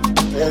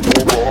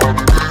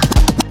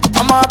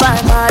 I'ma buy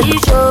my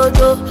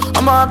shoto,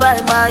 I'ma buy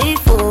my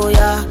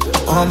foya,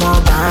 I'ma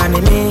buy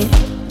me.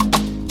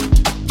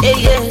 Yeah,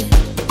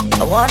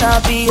 yeah. I wanna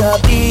be a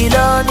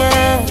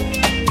billionaire,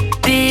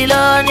 yeah,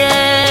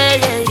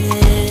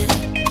 yeah.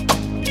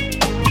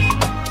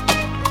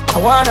 I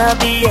wanna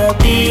be a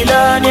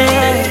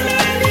billionaire,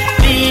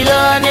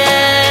 yeah,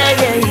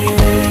 yeah.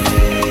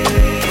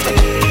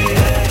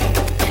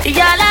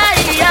 Yala,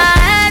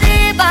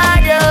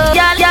 anybody,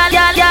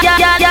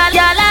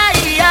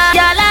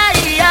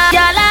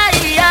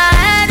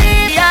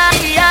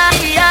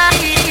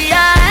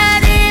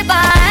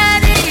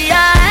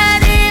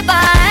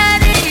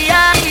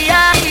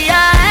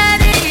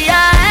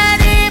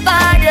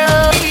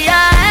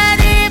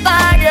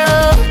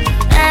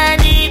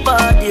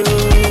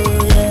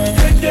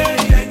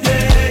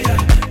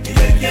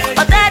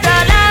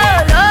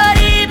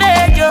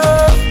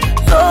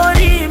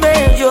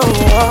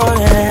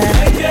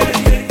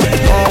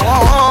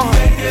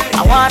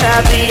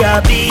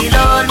 a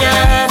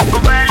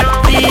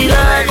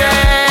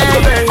billionaire,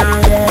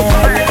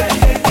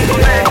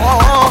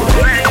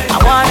 I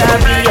wanna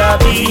be a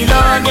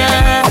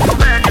billionaire,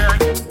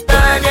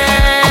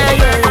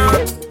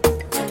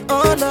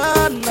 Oh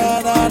na na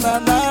na na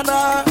na na.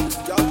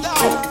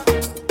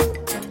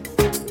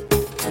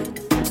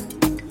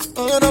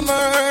 Oh the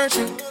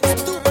mercy.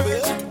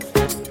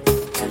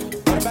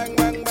 Bang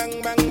bang bang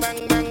bang bang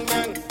bang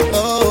bang.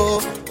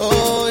 Oh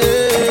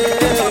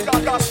yeah.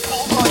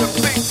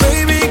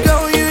 Baby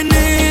girl, you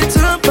need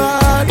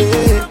somebody,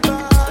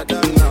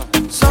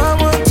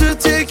 someone to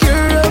take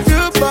care of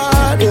your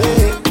body.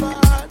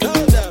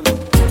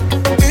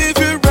 If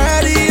you're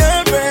ready,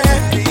 I'm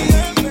ready.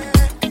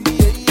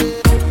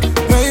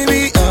 Baby,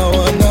 I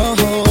wanna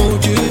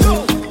hold you.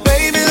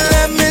 Baby,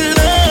 let me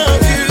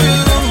love you.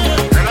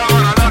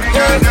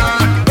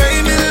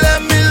 Baby,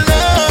 let me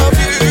love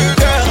you,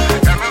 girl.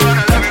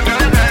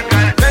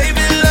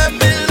 Baby, let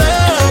me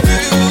love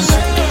you.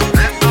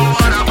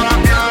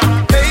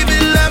 Baby,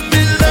 let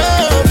me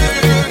love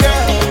you,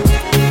 girl.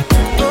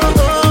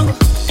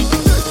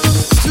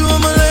 Two of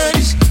my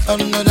ladies on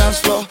the dance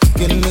floor,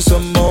 give me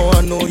some more.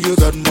 I know you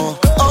got more.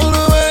 All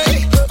the way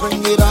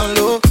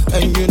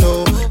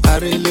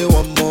really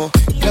want more.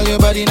 Girl, your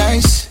body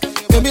nice.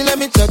 Baby, let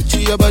me touch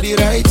you, your body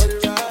right.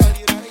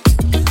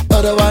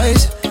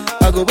 Otherwise,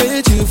 I go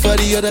wait you for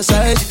the other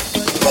side.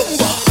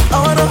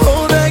 I wanna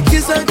hold and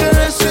kiss and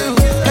caress you.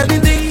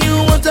 Anything you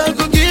want, I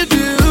could give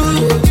you.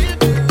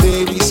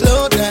 Baby,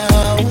 slow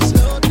down.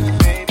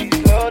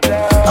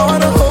 I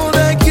wanna hold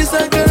and kiss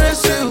and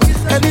caress you.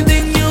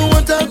 Anything you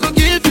want, I could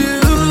give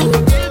you.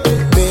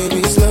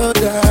 Baby, slow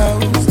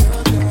down.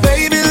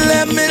 Baby,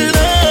 let me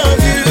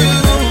love you.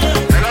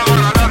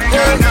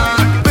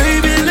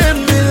 Baby, let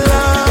me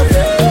love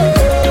you.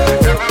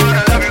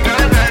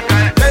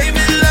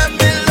 Baby, let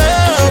me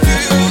love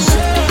you.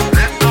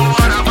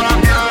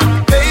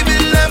 Baby,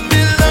 let me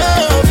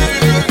love you,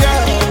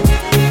 yeah.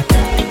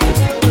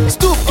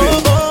 Stupid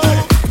boy.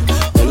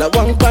 Girl, I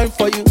want time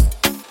for you.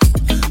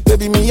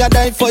 Baby, me I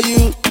die for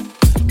you.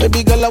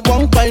 Baby girl, I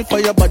want time for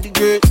your body,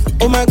 girl.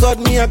 Oh my God,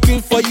 me I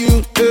kill for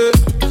you, girl.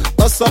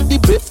 Lots of the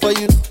bait for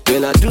you.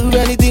 Girl, I do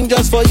anything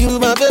just for you,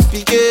 my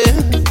baby, girl.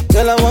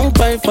 Girl, I want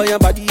time for your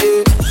body,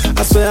 yeah.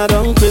 I swear I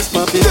don't kiss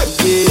my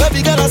baby, yeah.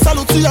 Baby girl, I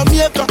salute to your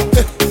maker.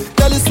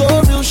 Girl, it's so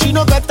real, she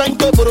no got time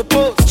to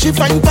propose. She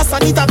find pass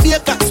and it a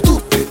baker,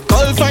 stupid.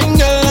 Call fine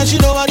girl and she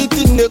know how the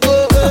thing they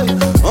go.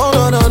 Oh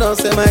no, no, no,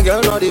 say my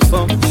girl not the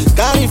fun.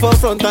 Carry for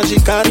front and she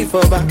carry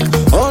for back.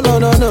 Oh no,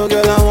 no, no,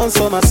 girl, I want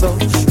some myself.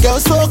 Girl,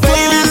 so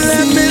classy.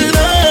 Let me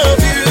love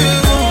you.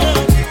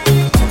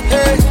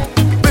 Hey,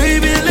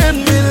 baby, let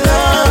me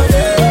love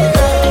you.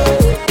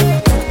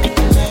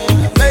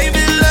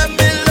 Baby, let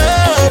me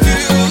love you.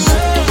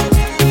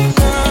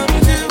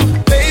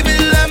 Baby,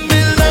 let me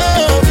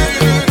love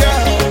you,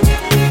 yeah.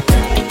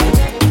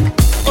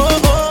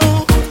 Oh,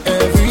 oh,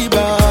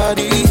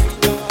 everybody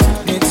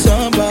needs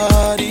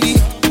somebody.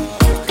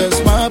 'Cause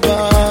my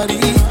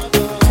body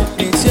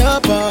needs your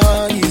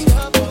body.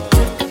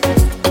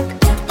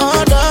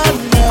 Oh, no,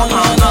 no,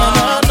 no,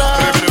 no, no.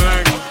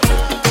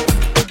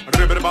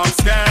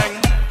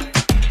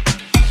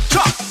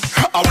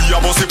 Are we a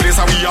bossy place?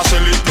 Are we a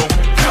shell it down?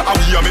 Are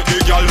we a make the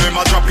girl them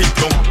a drop it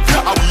down?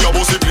 Are we a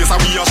bossy place? Are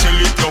we a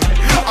shell it down?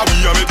 Are we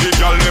a make the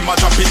girl them a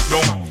drop it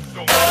down?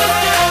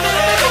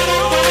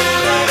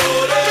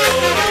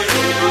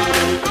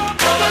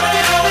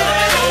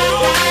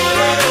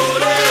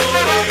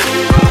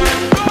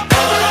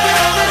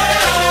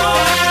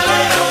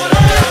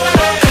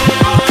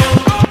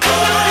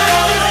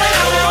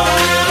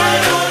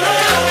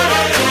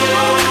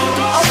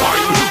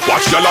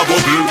 Watch y'all a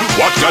bubble,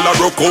 watch y'all a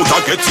rock out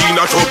and get in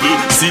a trouble.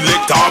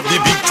 Select off the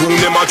big tune,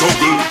 them a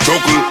juggle,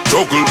 juggle,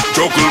 juggle,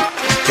 juggle.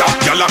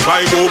 Y'all a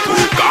climb up,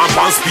 camp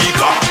and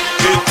speaker.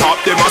 Head top,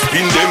 them a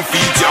spin them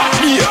feet, ya.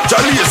 Yeah,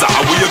 Jalazer,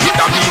 where you get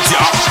that beat,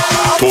 ya?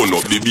 Turn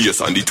up the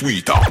bass and the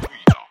tweeter.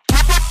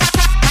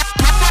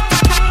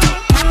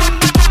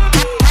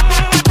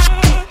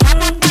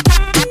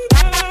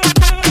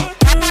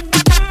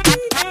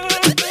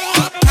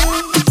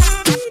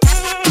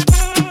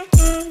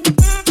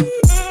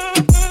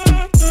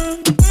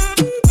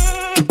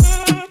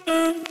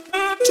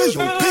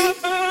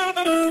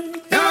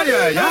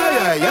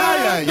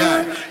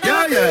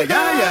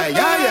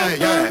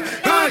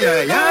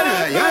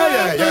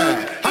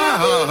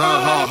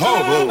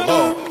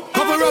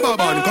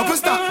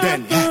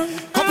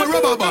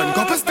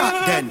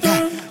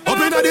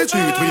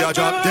 We a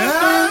drop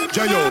dead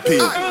J.O.P.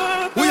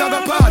 We have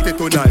a party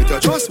tonight, you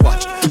just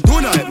watch.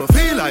 Tonight me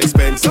feel like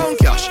spend some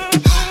cash.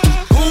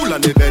 Cool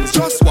on the Benz,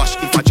 just wash.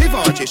 If a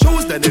Givenchy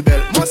shoes, then the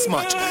belt must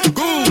match.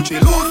 Gucci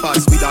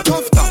loafers with a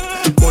tough top.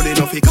 Money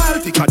no fickle,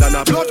 thicker than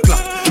a blood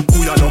clot.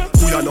 Who ya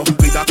know,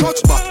 with a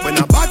touch back. When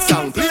a bad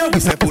sound play, we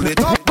say pull it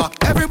up back.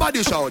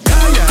 Everybody shout,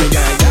 yeah, yeah,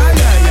 yeah, yeah,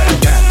 yeah, yeah,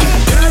 yeah.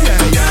 Yeah, yeah,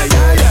 yeah, yeah,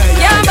 yeah,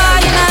 yeah. Yeah,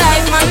 ball in a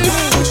life, man.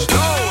 Push,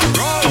 no,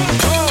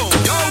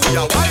 yo, we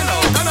a wild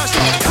out, and a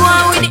shout. Go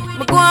on with it,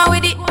 go on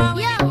with it.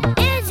 Yo,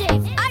 Izzy,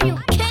 are you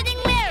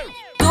kidding me?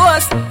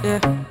 Ghost, yeah.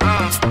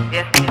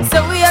 So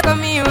we are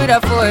coming with a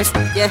force,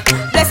 yeah.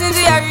 Blessings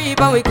we are reap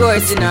and we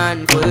coursing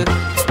on full.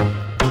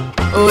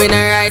 Oh, we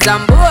not rise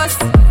and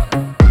boast.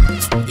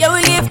 Yeah,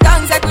 we give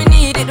thanks like we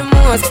need it the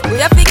most. We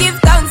have to give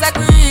thanks like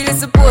we really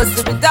supposed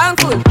to be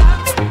thankful.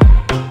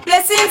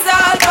 Blessings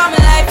all for my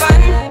life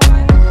and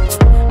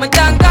my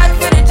thank God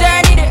for the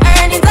journey. The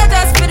earnings are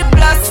just for the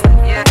plus.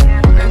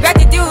 And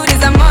gratitude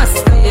is a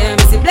must. Yeah,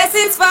 me see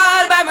blessings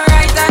fall by my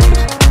right hand.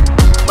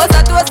 But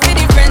I toast for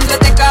the friends we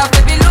take off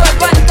every load.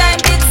 One time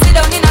did sit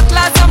down in a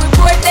class and we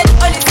bored dead.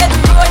 Only said the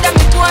road and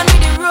me go on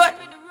with the road.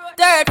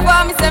 Third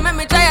form, me say make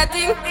me try a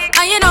thing.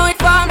 And you know it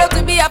formed out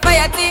to be a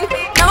fire thing.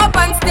 Now up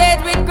on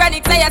stage with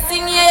chronic say I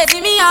sing. Yeah, see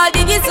me all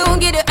diggy soon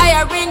get the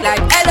higher ring. Like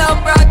hello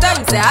brother,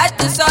 me say I had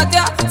to shot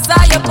ya.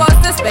 Saw your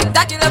poster,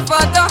 spectacular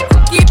photo.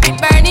 Keep it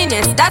burning,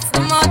 yes that's the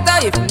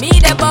motto. If me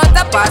the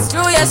butter pass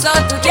through your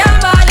shot to get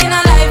ball in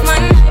a life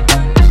man.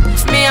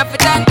 Me have to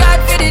thank God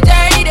for the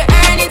journey. The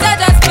earnings are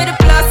just for the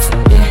plus.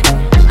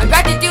 Yeah, and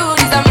gratitude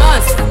is a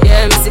must.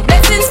 Yeah, me see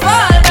blessings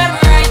fall by my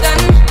right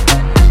hand.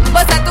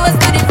 But I toast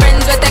to the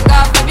friends we take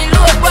off every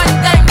load. One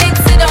time big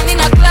sit down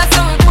in a class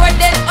and we bored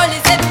dead.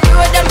 Only said the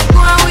road and me go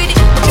on with it,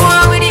 go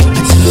on with it.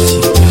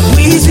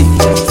 Weezy,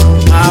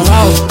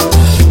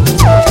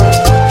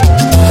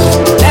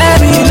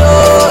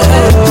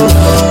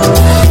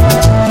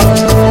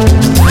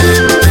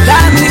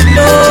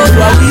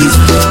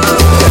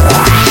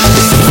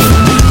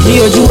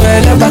 ojú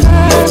ẹlẹ́gbà.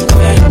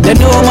 They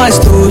know my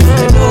story.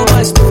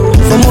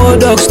 From old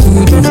dogs to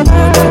do.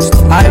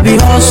 I be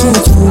hustle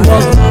to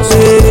work.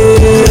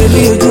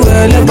 Ní ojú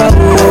ẹlẹ́gbà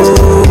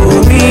o,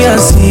 me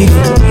and see.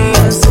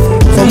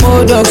 From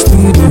old dogs to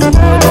do.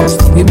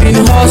 We been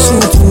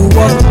hustle to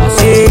work.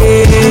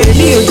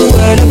 Ní ojú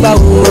ẹlẹ́gbà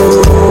o,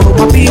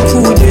 my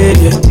people dey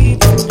there.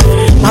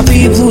 My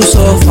people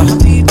suffer.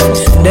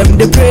 Them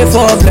they pray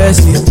for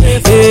blessing.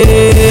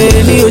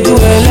 Ní ojú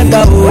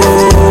ẹlẹ́gbà o,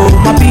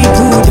 my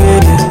people dey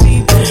there.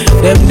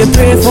 Them they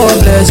pray for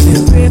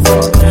blessing,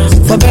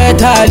 for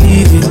better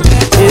living.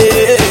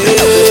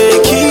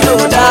 Kilo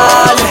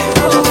dale,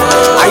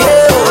 aye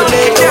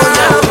ole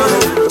kona,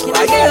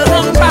 aye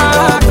rumba,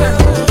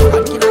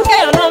 can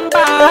I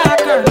rumba,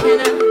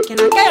 can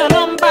I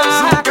rumba?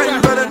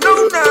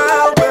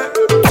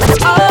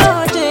 Oh,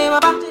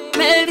 Jemaba,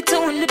 Melody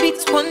on the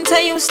beats. One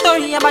tell you a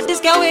story about this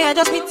girl where I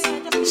just meet.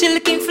 She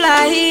looking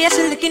fly, yeah,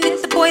 she looking at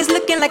the boys,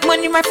 looking like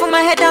money right from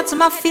my head down to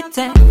my feet.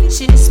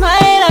 She just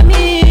smile at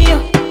me.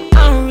 I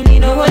don't really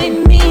know what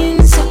it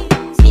means.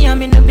 See,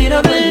 I'm in a bit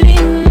of a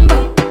limbo,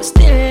 but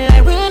still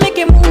I will make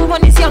a move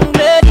on this young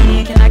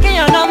lady. Can I get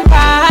your number,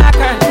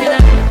 girl?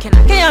 Can I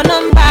get your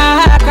number,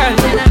 girl?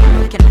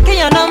 Can I get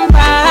your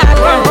number,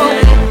 girl?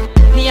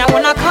 Me, I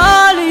wanna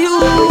call you.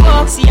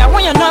 See, I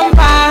want your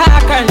number,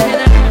 girl.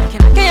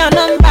 Can I get your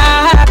number,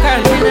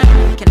 girl?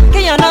 Can I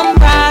get your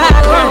number,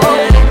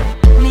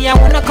 girl? Me, I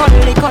wanna call you.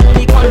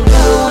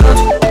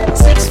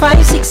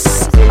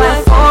 656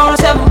 54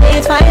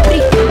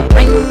 7853.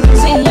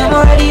 Rings in, I'm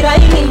already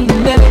dialing,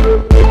 baby.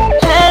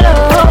 Hello,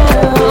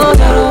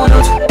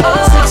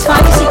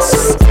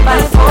 656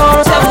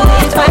 54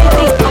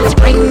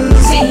 7853.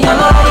 Rings in, I'm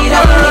already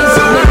dialing,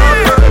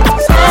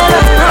 baby.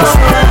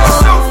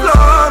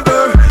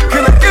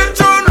 Can I get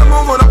your number?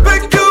 Wanna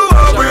pick you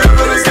up? We're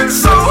gonna get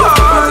so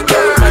hard.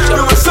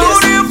 You were so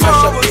dear,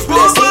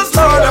 was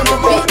hard.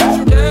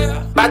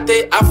 Party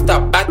after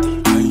party,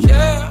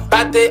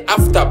 party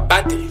after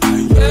party,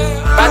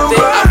 party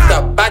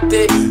after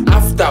party,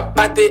 after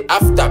party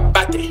after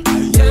party,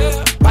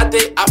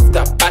 party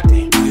after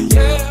party,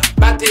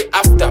 party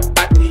after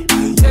party,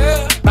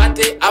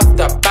 party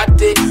after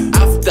party,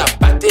 after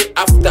party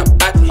after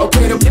party.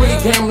 Okay, the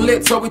pregame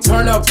lit, so we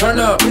turn up.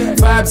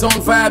 Vibes on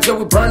vibes, yeah,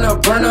 we burn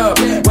up.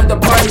 When the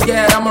party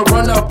at, I'ma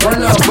run up.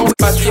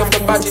 Party after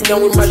party,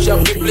 then we mash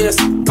up the place.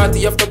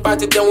 Party after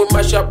party, then we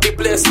mash up the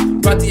place.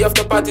 Party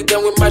after party,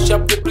 then we mash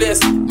up the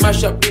place.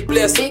 Mash up the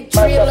place. Big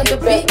trail on the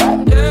beat.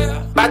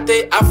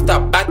 Party after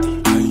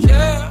party,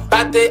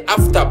 party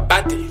after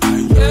party,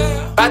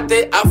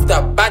 party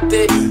after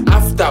party,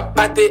 after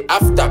party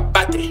after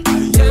party,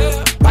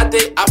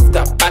 party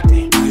after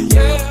party,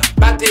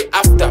 party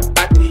after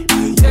party,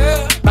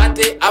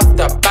 party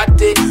after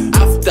party,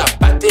 after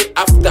party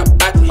after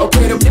party.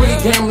 Okay, the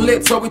pregame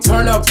lit, so we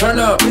turn up.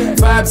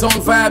 Vibes on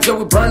vibes, yeah,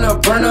 we burn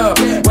up.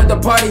 When the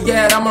party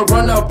at, I'ma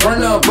run up.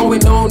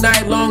 Going all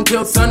night long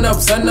till sun up.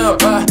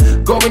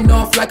 Going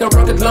off like a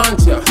rocket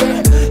launcher.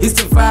 It's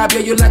the vibe, yeah,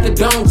 you like it,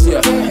 don't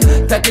ya?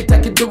 Take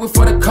it, do it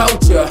for the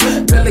culture.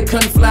 Belly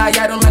couldn't fly,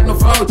 I don't like no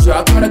vulture.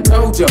 I thought I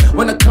told ya,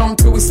 when I come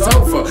through it's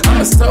over.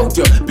 I'm a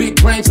soldier,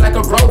 big range like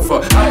a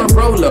rover. I'm a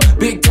roller,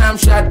 big time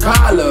shot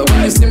caller.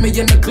 When you see me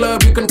in the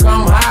club, you can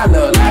come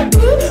holler. Like,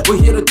 we're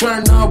here to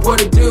turn up,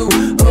 what it do?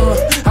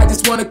 I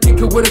just wanna kick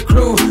it with a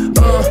crew.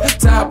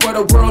 Top of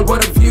the world,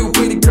 what a view.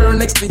 Pretty girl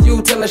next to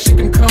you, tell her she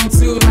can come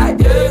too. Like,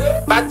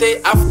 yeah. Party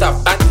after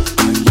party,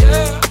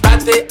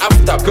 party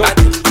after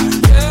party,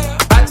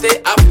 party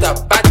after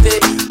party,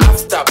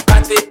 after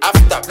party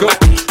after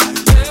party,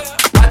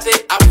 party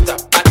after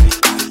party,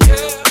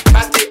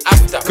 party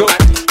after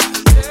party,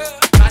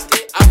 party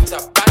after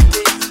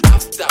party,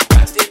 after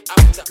party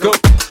after go.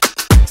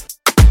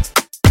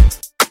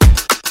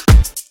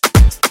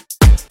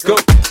 Go.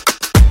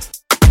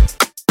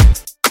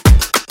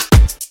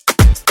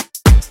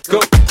 Go.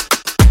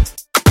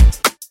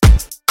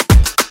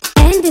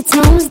 And it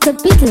sounds the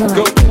big lord.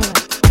 Go.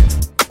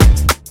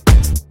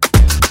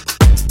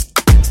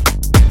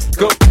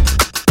 Go.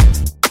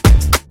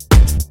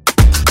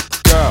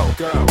 Go.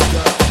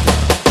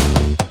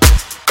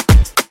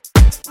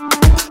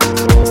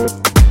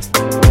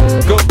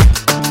 Go.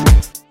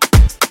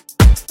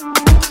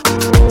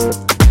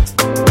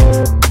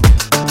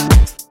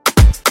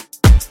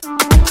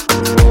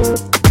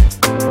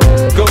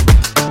 Go.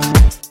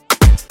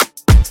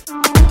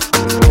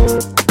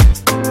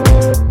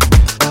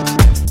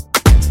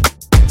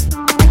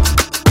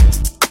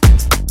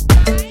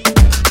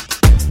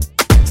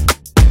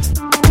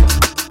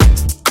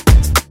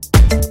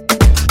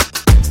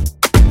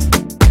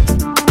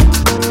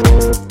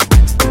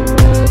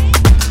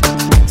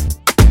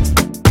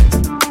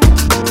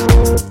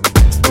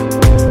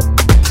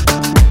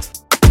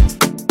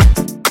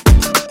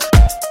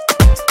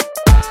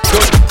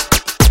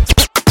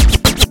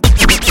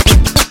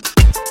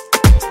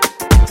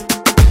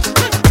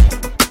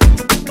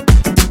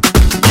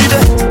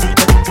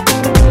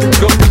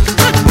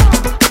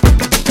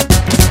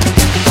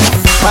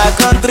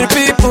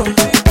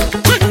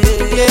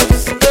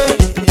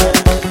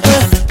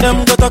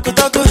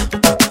 taku.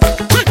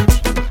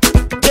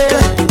 Yeah,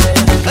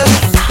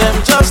 them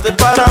just the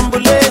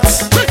parambulate.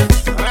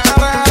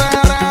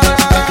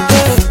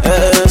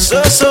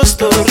 So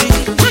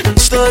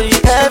story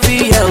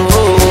heavy and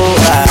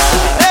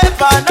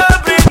never no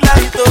bring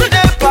light oh,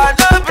 never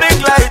no bring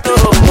light oh.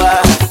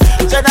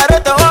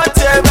 Generator one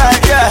time,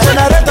 yeah.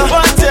 Generator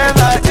one time,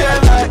 yeah.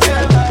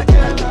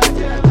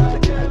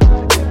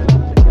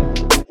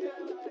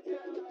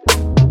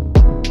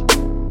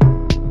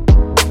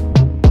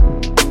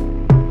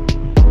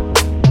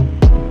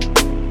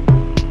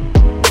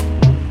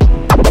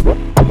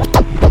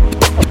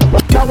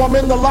 Now I'm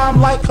in the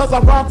limelight cause I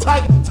rhyme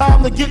tight.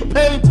 Time to get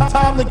paid,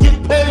 time to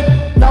get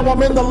paid. Now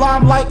I'm in the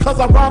limelight cause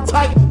I rhyme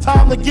tight.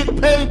 Time to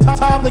get paid,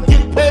 time to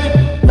get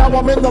paid. Now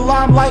I'm in the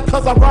limelight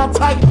cause I rhyme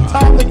tight.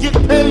 Time to get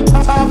paid,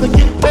 time to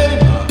get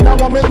paid. Now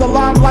I'm in the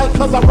limelight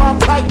cause I rhyme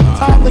tight.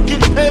 Time to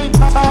get paid,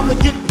 time to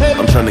get paid.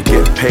 I'm trying to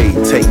get paid,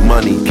 take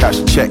money,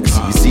 cash checks.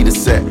 You see the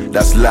set,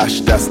 that's Lash,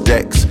 that's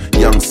Dex.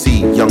 Young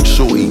C, Young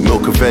Shorty,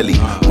 Milcavelli.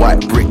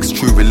 White bricks,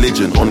 True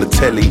Religion on the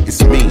telly,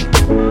 it's me.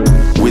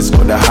 Wiz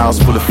got the house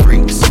full of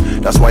freaks.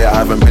 That's why I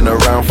haven't been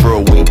around for a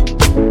week.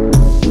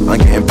 I'm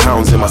getting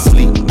pounds in my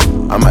sleep.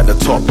 I'm at the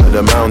top of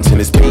the mountain,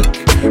 it's peak.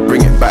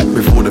 Bring it back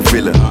before the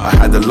villain. I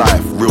had a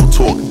life, real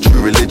talk,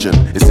 true religion.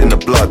 It's in the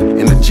blood,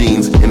 in the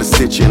jeans, in the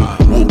stitching.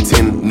 Walked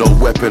in, no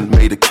weapon,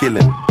 made a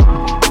killing.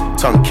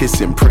 Tongue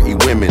kissing, pretty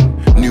women.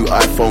 New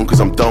iPhone cause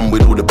I'm done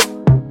with all the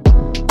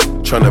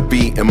tryna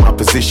be in my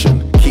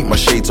position. Keep my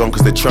shades on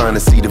cause they're trying to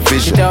see the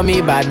vision. She tell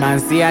me, bad man,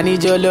 see I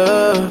need your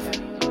love.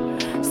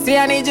 See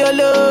I need your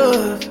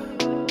love.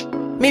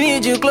 Me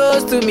need you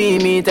close to me.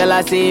 Me tell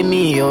her say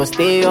me, oh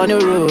stay on the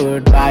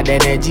road. Bad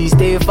energy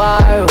stay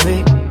far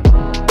away.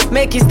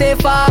 Make you stay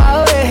far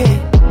away.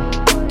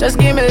 Just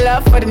give me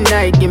love for the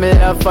night. Give me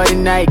love for the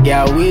night.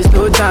 Yeah, waste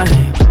no time.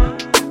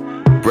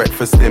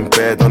 Breakfast in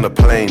bed on a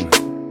plane.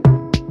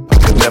 I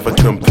could never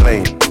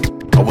complain.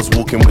 I was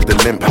walking with the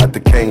limp, had the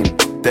cane.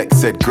 Deck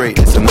said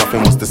greatness and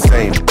nothing was the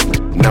same.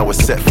 Now we're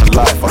set for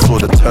life. I saw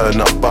the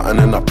turn up button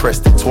and I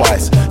pressed it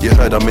twice. You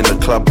heard I'm in the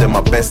club, then my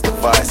best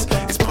advice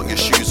is put your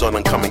shoes on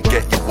and come and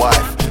get your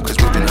wife. Cause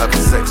we've been having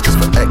sex just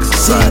for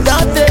exercise. See,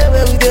 don't tell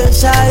where we get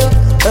shy.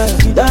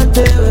 You don't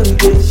tell where we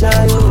get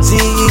shy.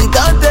 See, you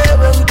don't tell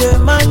where we get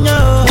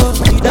mania.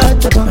 You don't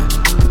tell.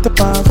 Get the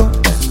pago,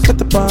 get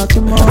the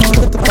Pokemon,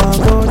 get the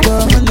pago,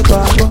 get the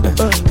pago,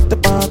 get the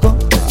pago.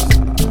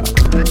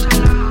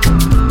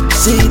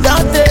 See,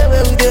 don't tell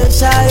where we get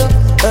shy.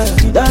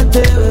 You don't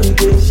tell where we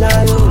get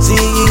shy. See,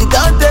 you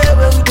don't tell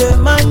where we get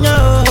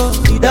mania.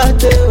 You don't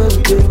tell where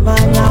we get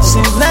mania.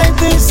 Since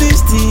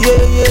 1960,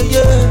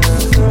 yeah.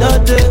 You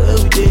don't tell where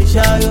we get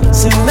shy.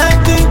 Since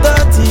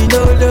 1930,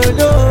 no.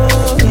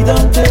 You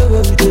don't tell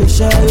where we get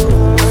shy.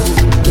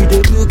 We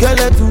dey do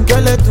skeleton.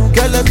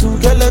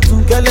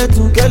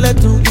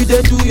 You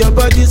dey do your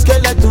body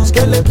skeleton. We dey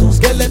do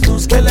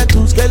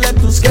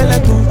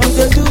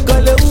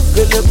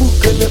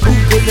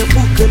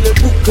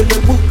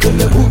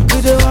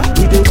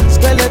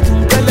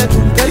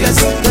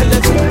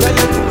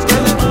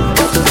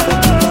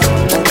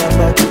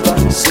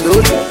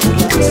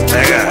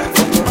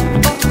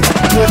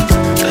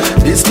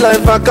This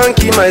life I can't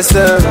keep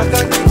myself.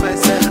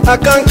 I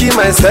can't keep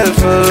myself.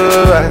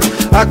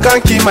 I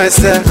can't keep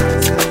myself.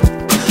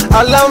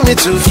 Allow me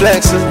to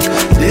flex.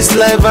 This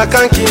life I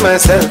can't keep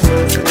myself.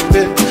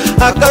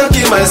 I can't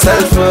keep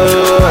myself.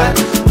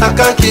 I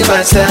can't keep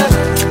myself.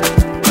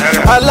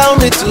 Allow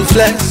me to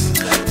flex.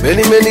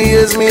 Many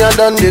years me I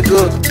done the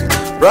go.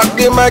 Rock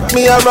the mic,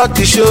 me I rock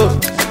the show.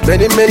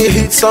 Many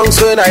hit songs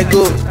when I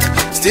go.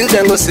 Still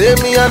them go say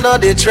me I know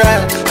they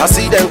try. I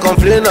see them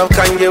complain of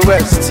Kanye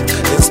West.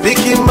 And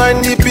speaking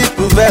mind the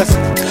people best.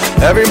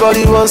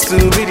 Everybody wants to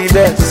be the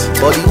best,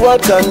 but the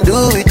world can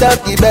do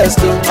without the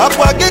best.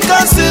 Nobody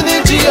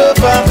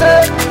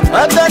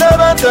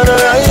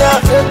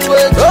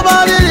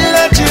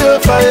let you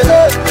find.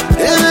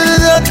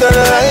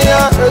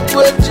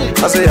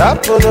 I say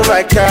happen on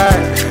my car.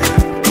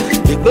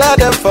 He glad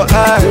them for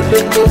I.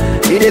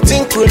 He they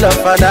think cool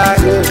of a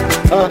die.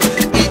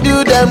 He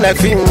do them like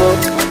Fimo.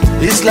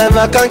 This life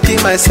I can't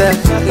keep myself.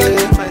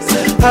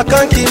 I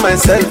can't keep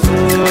myself.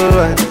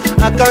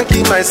 I can't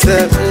keep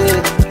myself.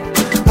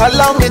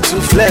 Allow me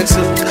to flex.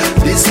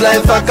 This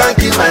life I can't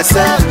keep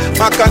myself.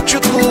 I can't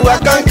keep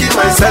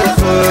myself.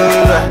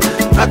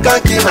 I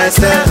can't keep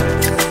myself.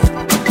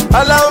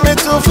 Allow me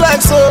to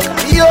flex.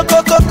 Yo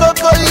coco.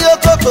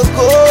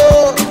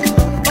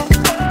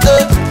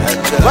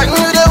 When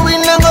you the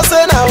win, them go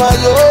say now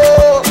yo.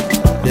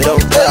 They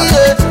don't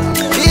care.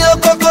 Yo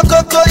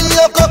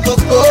coco.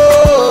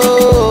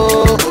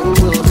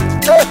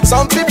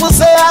 Some people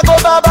say I go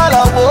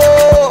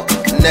babalawo.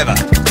 Never.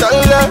 Tell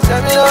me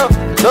now.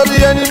 No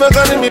be any man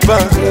carry me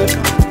pass.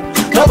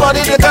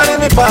 Nobody they carry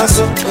me pass.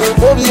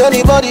 No be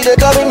anybody they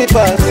carry me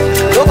pass.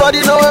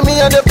 Nobody know me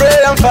and they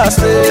pray and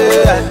fast.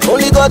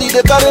 Only God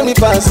they carry me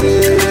pass.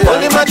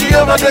 Only my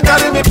Jehovah they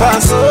carry me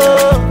pass.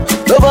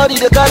 Nobody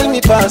they carry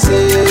me pass.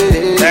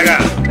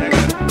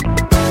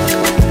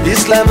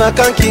 This life I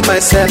can't keep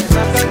myself.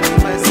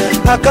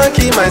 I can't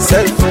keep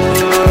myself,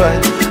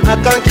 oh, I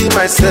can't keep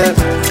myself.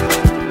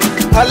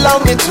 Allow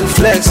me to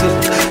flex,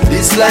 oh.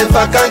 This life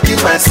I can't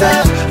keep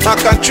myself. I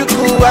can't keep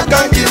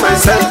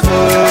myself,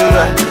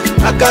 oh,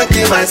 I can't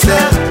keep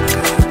myself.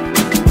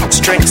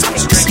 Strength,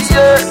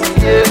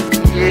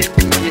 yeah,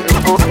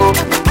 oh, oh.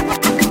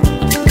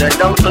 Then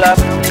don't clap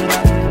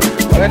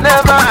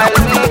whenever I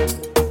leave.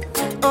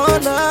 Oh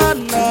na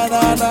na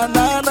na na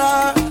na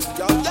na.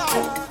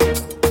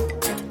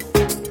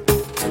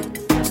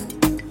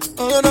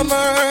 Oh no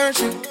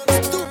mercy.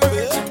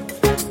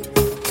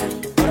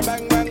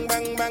 Bang bang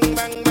bang bang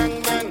bang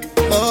bang bang.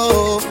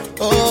 Oh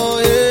oh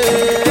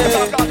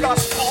yeah.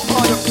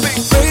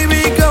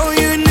 Baby girl,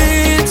 you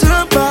need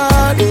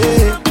somebody,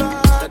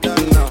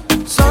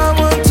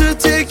 someone to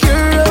take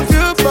care of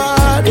your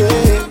body.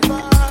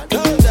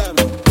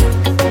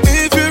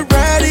 If you're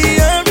ready,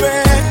 I'm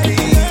ready.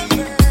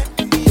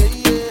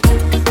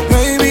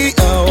 Baby, I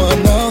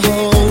wanna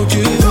hold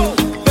you.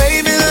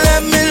 Baby,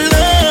 let me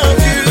love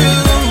you.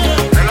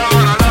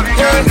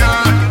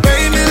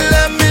 Baby,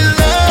 let me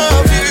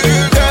love you,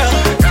 girl.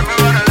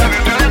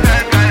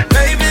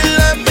 Baby,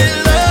 let me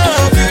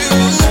love you.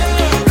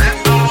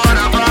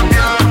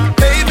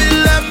 Baby,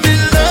 let me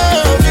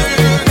love you,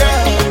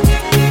 girl.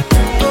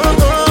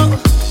 Oh,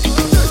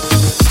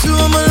 two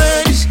of my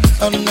ladies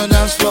on the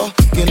dance floor,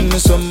 give me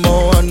some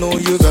more. I know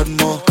you got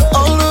more.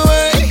 All the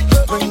way,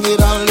 bring it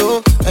down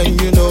low,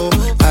 and you know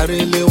I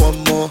really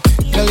want more.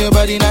 Girl, your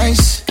body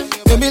nice,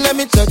 baby, let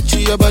me touch you,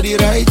 your body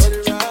right.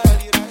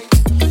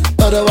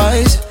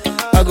 Otherwise,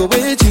 I go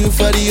wait you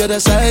for the other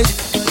side.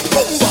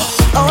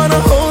 I wanna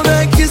hold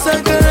and kiss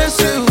and caress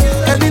you.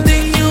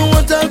 Anything you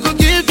want, I could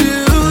give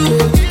you.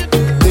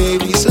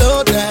 Baby,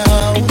 slow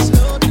down.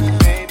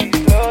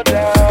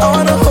 I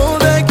wanna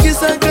hold and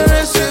kiss and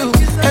caress you.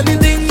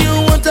 Anything you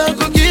want, I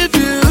could give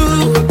you.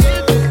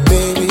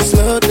 Baby,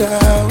 slow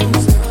down.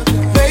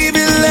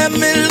 Baby, let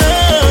me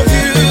love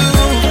you.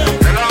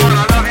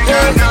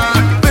 Yeah.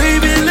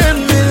 Baby, let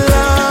me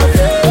love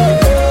you.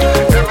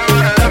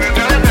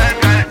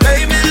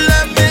 Baby,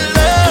 let me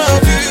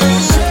love you.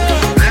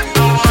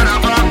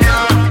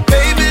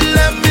 Baby,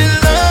 let me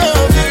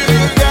love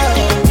you, girl.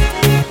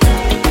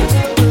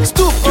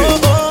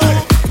 Stupid.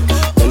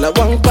 Well, I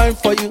want time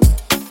for you.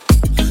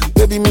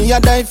 Baby, me I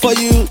die for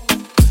you.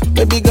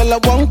 Baby girl, I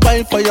want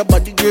time for your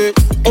body, girl.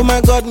 Oh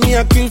my God, me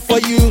I kill for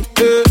you,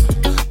 girl.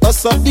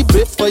 Bust up the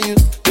break for you.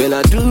 Girl,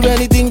 I do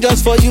anything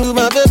just for you,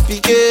 my baby,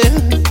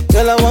 girl.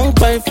 Girl, I want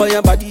time for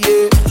your body,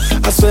 yeah.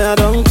 I swear I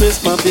don't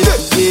miss my baby,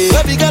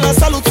 yeah. Baby girl, I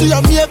salute to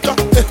your maker.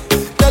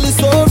 Girl is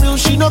so real,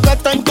 she no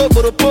got time to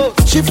go to pro.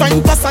 She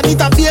find pass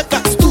Anita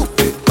Baker,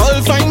 stupid.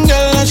 All fine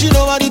girl, and she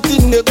know how the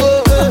thing they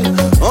go.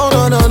 Oh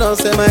no no no,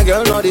 say my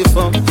girl not the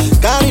fun.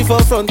 Carry for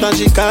front and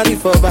she carry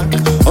for back.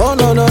 Oh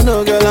no no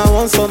no, girl, I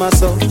want some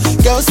myself.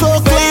 Girl so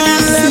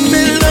classy. Let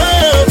me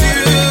love you.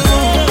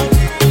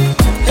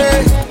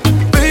 Hey,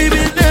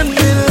 baby, let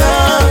me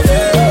love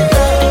you.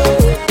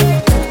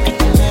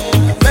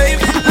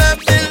 Baby, let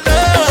me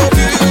love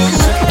you.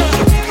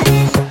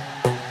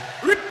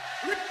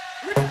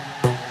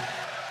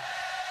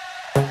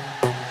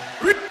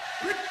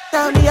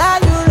 Tell me, are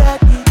you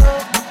ready?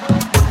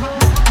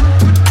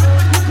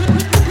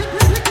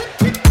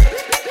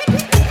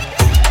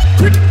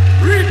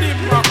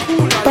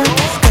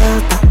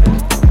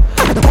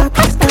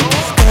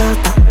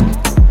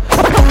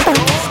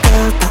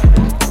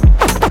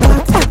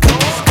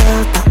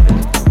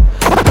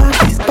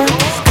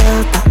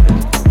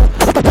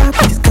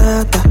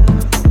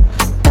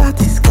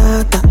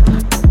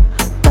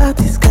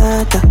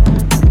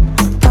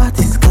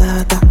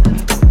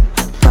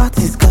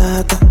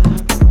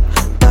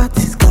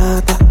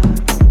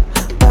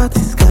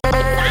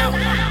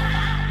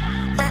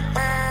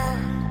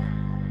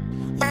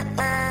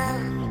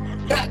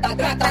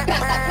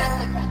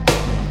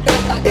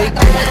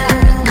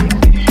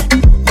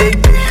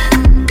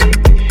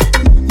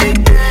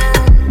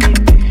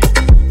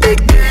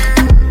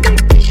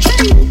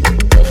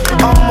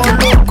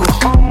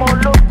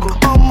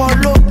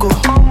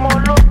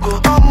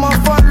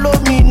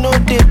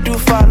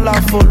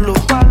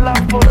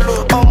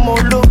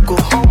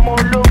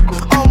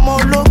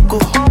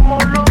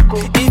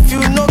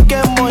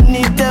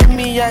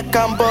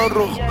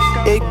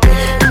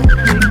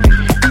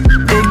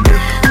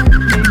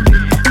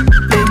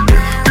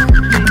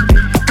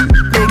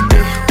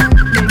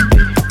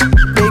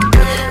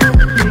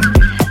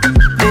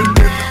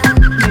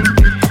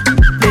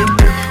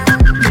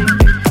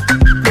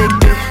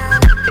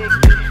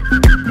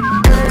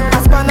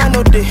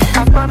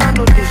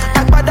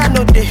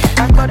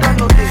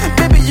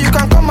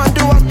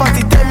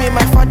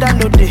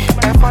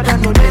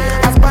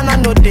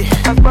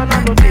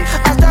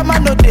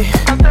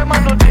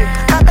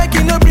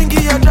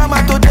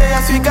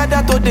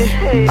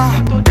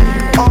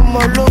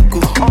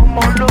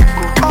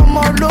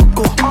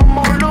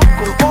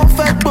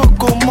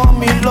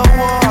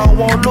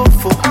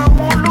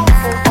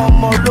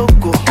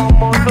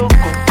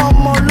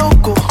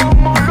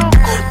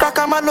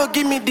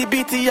 Give me the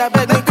beat, I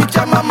beg me to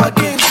jam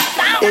again.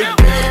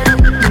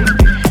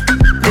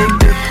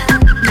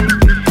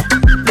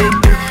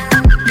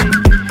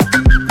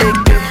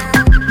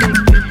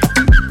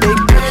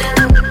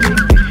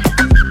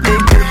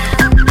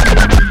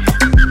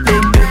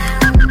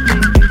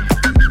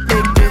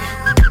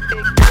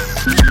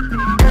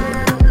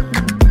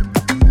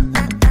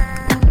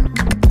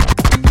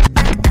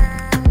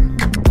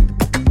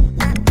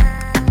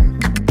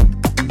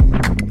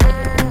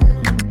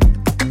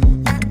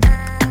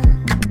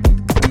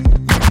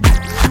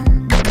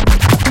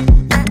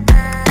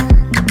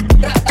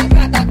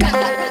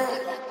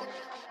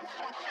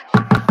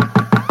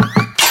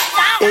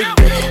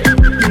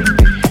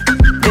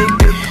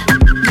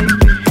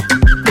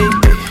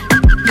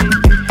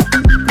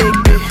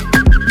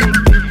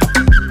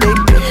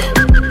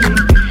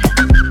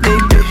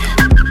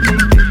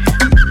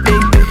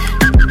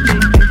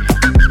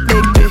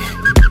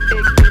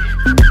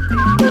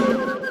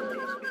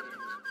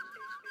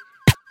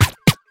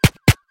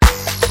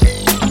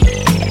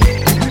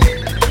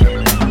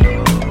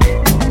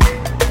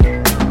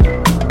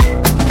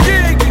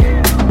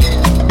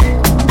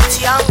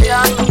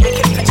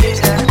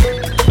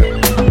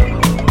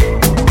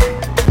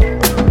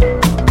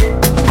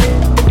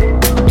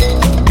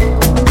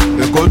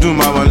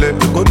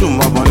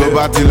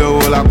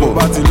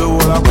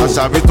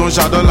 àṣàbí tó ń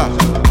ṣàdọ́là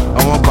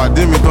àwọn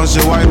pàdé mi tó ń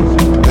ṣe wáìnì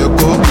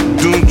èkó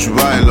dùn jù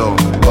báyìí lọ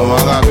ọmọ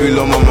arábí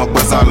lọmọ ọmọ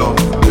pẹ́ sá lọ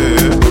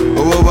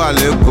owó wà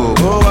lẹ́kọ̀ọ́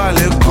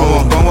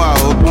àwọn kan wà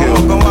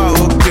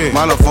òkè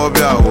má lọ fọ́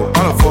bí àwọ̀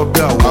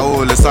àwọn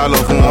ò lè sá lọ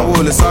fún wọn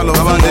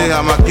tábàdé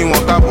àmà kí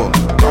wọn kábọ̀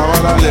àwọn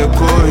alálẹ̀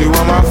kó ìwọ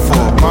má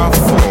fọ̀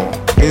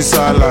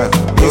inside life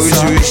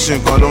oríṣiríṣi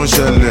nǹkan ló ń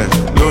ṣẹlẹ̀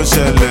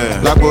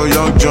lágbo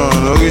young john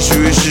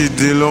oríṣiríṣi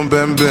ìdí ló ń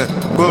bẹ́ńbẹ́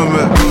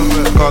gómẹ̀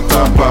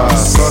quarter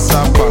pass ó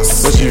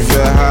sì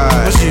fẹ́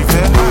high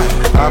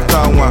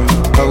after one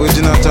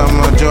original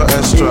tamajo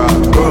extra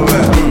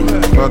gómẹ̀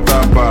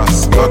quarter pass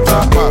ó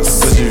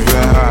sì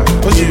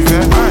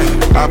fẹ́ high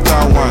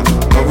after one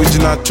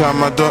original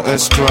tamajo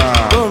extra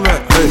gómẹ̀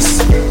place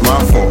má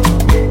fọ̀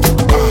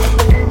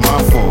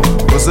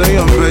kò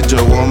sẹ́yìn ọ̀bẹ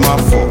jọ̀wọ́ má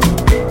fọ̀.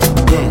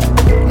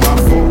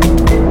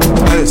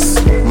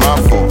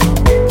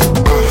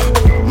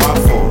 Má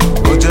fọ̀,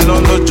 ó jẹ́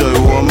lọ́lọ́jọ́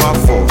ìwọ má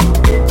fọ̀,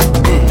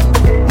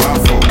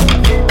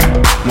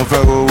 mo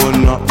fẹ́ rówó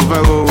ná,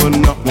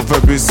 mo fẹ́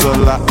bí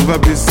sọ́lá,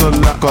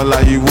 kọ́lá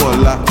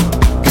ìwọ́lá,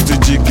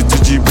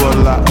 kìtújí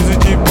bọ́lá,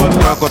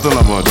 lákọ́tọ̀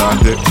làbọ̀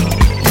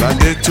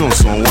dáadé tí ò ń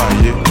sanwó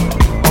ayé,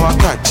 wọ́n wá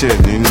kàjẹ́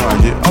nínú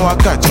ayé, wọ́n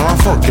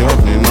fọ̀kẹ́ ọ̀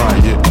nínú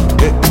ayé,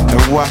 ẹ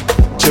wá.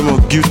 Ṣé mo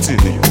guilty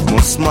ni? Mo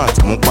smart,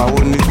 mo pawó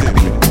ní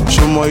tèmi.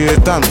 Ṣé mo yẹ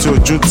time tí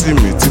ojú tì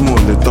mí tí mo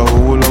lè tọ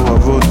owó lọ́wọ́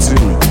rótì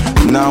mi?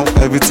 Now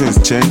everything's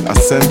changed, I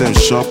send them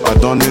shop, I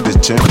don't need a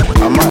change.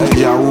 I'm a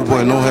yahoo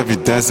boy, no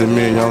evidence in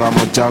me. Young, I'm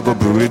a jago,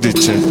 be ready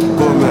change.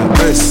 Go man,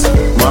 base,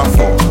 my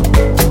fault.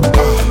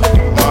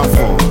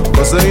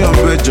 Kò sẹ́yìn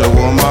ọ̀bẹ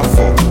jọ̀wọ́ má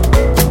fọ̀.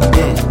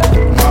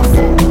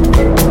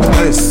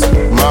 Base,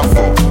 my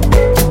fault.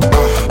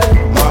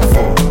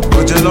 Ó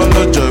jẹ́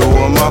lọ́lọ́jọ́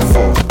ìwọ má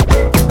fọ̀.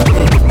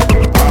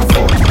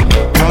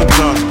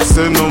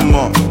 Say no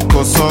more,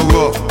 kò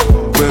sọ̀rọ̀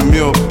pè mí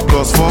o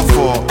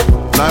 +44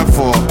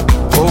 94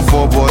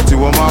 04 but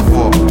ìwọ má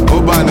fọ̀ ó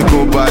bá ní kò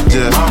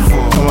bàjẹ́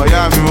ọmọ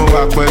ìyá mi mo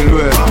wà pẹ̀lú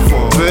ẹ̀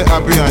fẹ́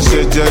àbíyàn ṣe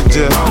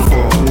jẹ́jẹ́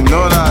you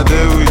know that I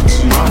dey with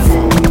you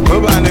ó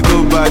bá ní kò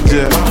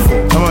bàjẹ́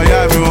ọmọ ìyá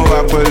mi mo wà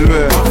pẹ̀lú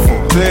ẹ̀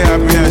fẹ́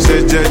àbíyàn ṣe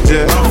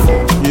jẹ́jẹ́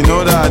you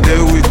know that I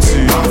dey with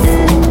you.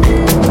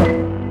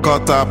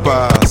 Quarter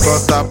pass,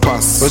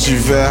 ó sì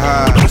fẹ́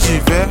high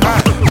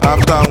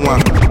after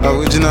one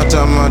original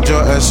tamajo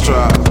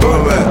extra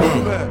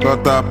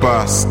quarter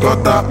pass,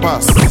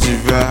 ó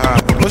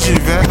sì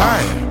fẹ́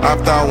high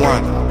after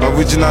one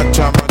original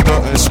tamajo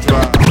extra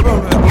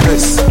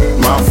place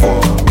má fọ̀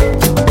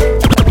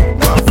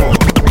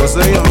kò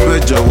sẹ́yìn ọ̀bẹ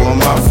jọ̀wọ́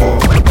má fọ̀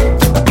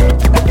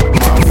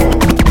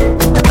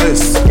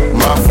place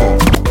má fọ̀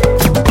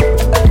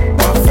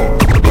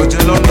ó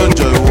jẹ́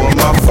lọ́lọ́jọ́ ìwọ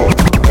má fọ̀.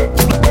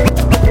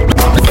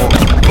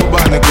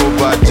 Ní kò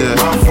bàjẹ́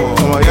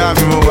ọmọ ìyá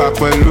mi mo wà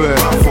pẹ̀lú ẹ̀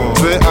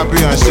fẹ́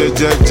àbíyàn ṣe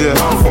jẹ́jẹ́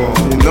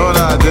you know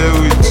that I dey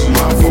with you.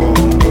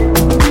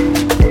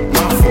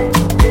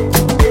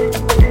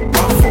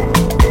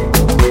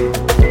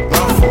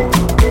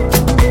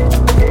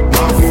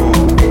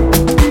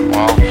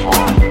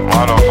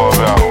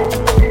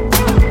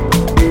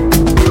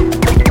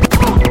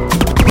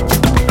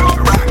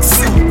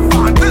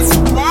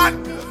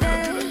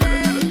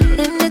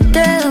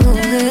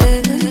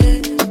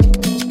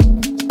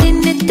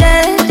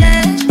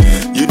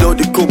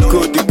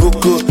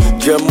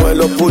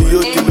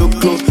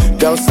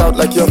 Down south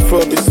like you're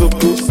from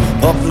Isoko.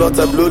 Up north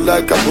I blow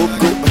like a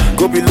boko.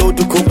 Go below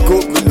the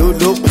coco, below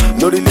low.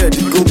 No relay,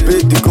 the go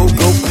big, the go.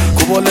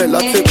 Come on,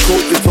 let's take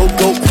coat, the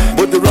togo.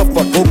 But the rough,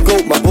 my boko,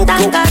 my boko.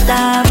 Taka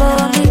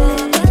tabomi,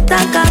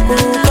 taka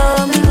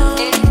bukomi,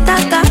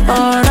 taka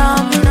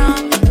oromi,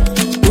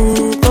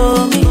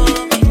 bukomi.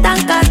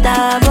 Taka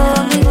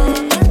tabomi,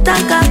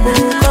 taka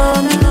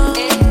bukomi,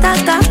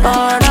 taka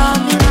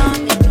oromi,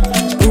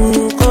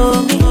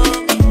 bukomi.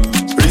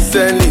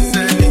 Recently,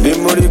 the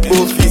money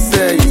go fi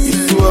say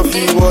it's two of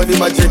you one in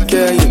my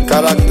chicken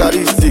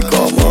characteristic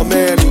ọmọ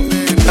mẹ́rin.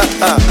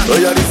 Oh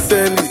yeah,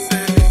 recently,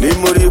 the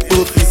money go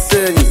fi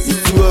say it's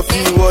two of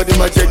you one in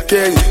my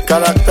chicken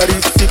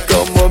characteristic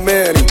ọmọ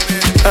mẹ́rin.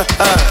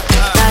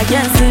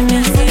 Gbàgẹ́sì mi,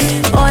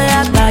 ó yá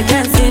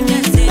gbàgẹ́sì mi,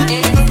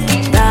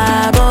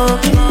 tààbò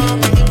mi,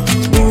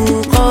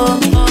 bùkọ́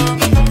mi.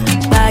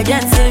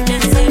 Gbàgẹ́sì mi,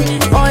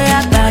 ó yá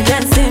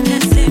gbàgẹ́sì mi,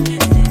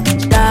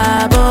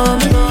 tààbò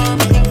mi,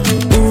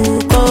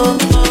 bùkọ́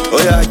mi. Oh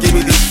yeah, give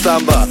me the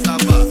samba.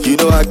 You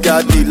know I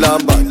got the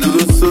lamba.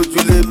 Duro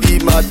sojule be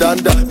my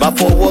danda. My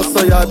forward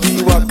so ya be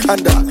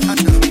Wakanda.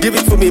 Give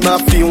it to me, my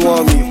feel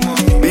want me.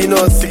 Be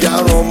no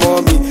cigar on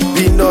mommy.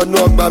 Be no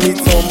knock by me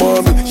to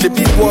mommy. She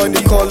be one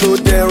you call load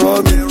there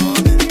on me.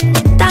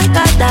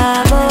 Taka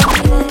tabo,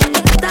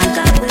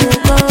 taka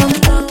buko,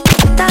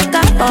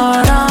 taka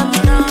orom,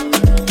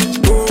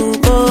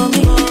 buko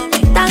mi.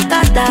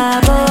 Taka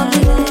tabo,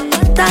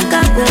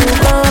 taka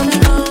buko,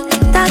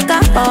 taka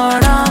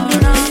orom,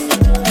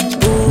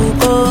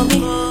 buko mi.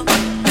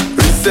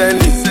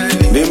 Recently,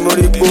 the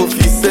money go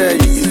fi say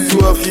it's two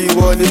of you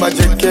one in my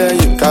chicken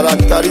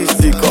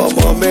characteristic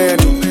ọmọ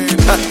mẹ́rin.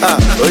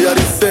 Oh yeah,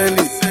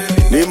 recently,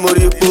 the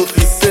money go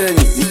fi say sẹ́yìn.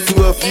 Ìtú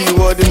ọ̀fi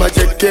ìwọ́de máa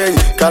jẹ kẹ́yìn.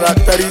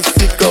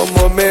 Characteristic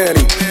ọmọ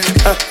mẹ́rin.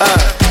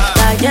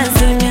 Gbàjẹ́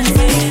sí mi,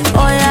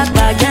 ó yá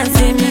gbàjẹ́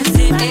sí mi.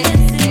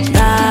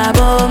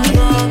 Dàbò mi,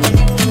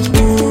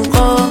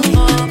 bùkọ́ mi.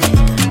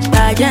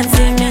 Gbàjẹ́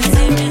sí mi,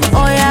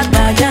 ó yá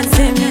gbàjẹ́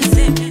sí mi.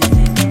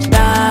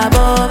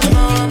 Dàbò mi,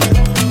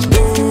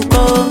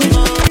 bùkọ́ mi.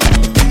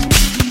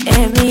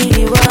 Èmi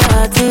ìwọ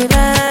àti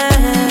bẹ́ẹ̀.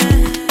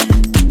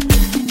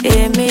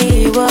 Èmi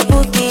ìwọ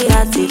búkì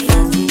àti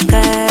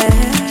fàǹkẹ́.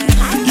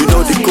 You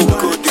know the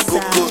coco, the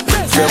coco.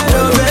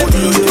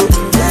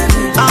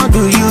 How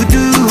do you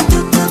do?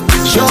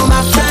 Show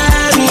my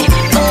family.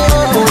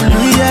 Oh,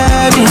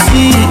 yeah, me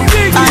see.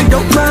 I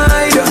don't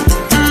mind.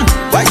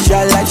 Why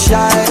shall I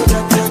shy?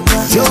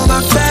 Show my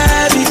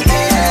family.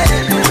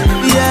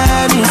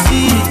 Yeah, me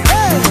see.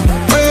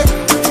 Hey,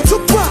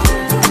 super.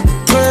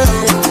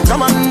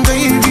 Come on,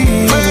 baby.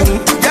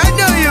 I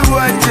know you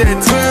want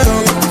it.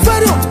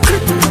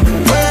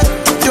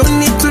 Don't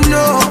need to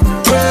know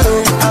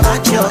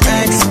about your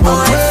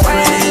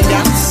ex-boyfriend.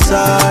 I'm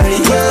sorry.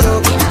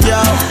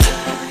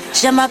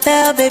 Je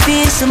m'appelle baby,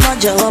 c'est mon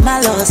job,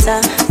 malosa.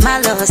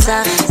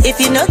 If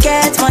you no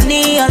get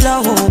money,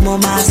 alone,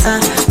 massa.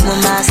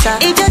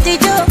 Ijo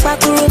tijo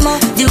pakurumo,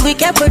 the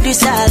wicked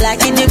producer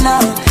like in the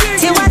mall.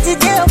 See what it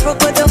do,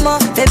 prokodomo,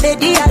 baby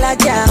di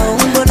alaja,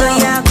 umbono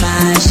ya ma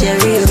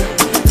sherio,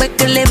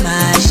 bekele ma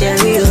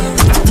sherio,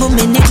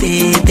 mumini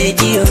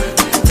bedio,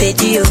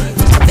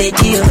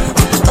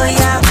 oh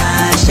ya ma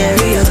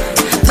sherio,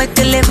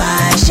 bekele ma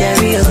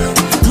sherio,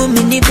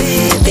 mumini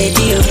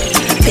bedio.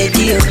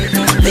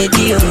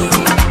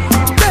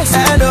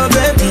 Hello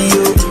baby,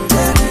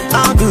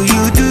 how do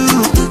you do?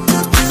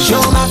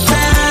 Show my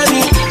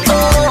family,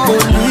 oh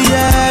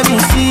yeah, me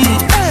see.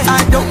 I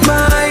don't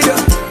mind,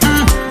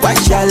 why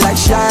shall I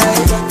shy?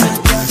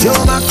 Show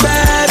my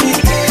family,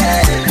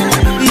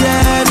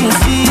 yeah, me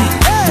see.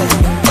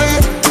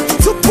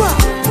 Super,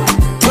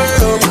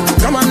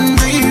 come on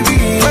baby,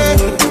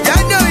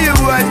 I know you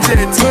want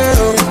it.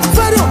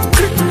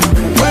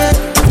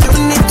 You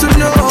need to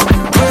know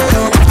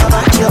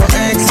about your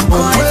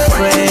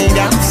ex-boyfriend.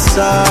 I'm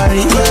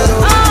sorry.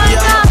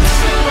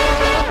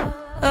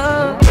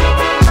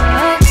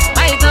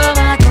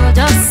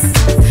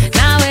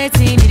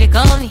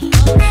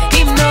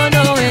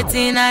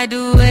 I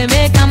do it,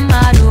 make them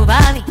mad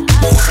over me.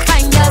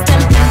 Find girls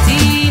them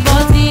plenty,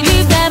 but he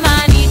leave them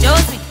and he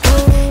chose me.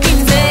 Him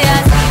say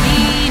as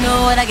me,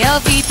 know what a girl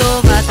feet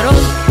overthrow.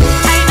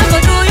 I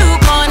never do you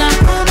corner.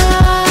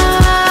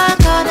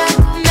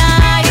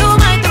 Nah, you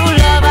my true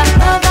lover.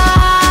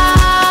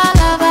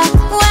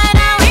 When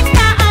I win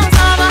that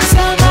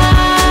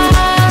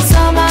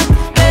summer,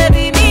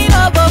 baby me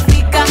no go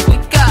fika,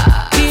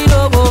 me no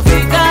go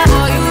fika.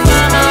 For you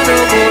mama no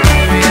go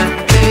area,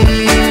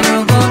 no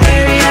go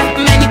area.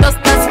 Many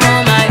toasters for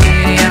my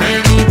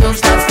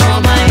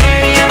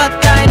area, but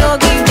I don't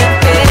give them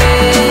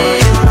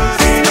face.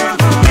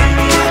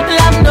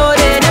 Love no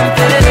they don't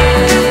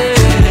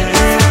face.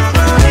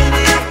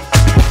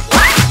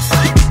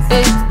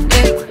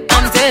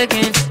 I'm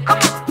taking.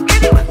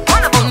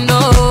 Oh no,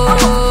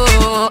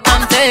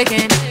 I'm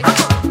taking.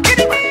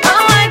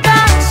 Oh my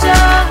gosh,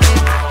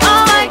 oh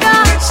my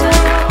gosh,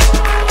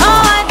 oh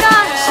my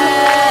gosh.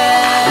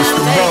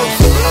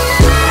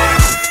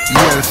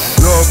 Yes,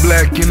 all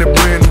black in a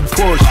brand new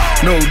Porsche.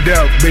 No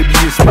doubt, baby,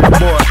 it's my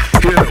boy.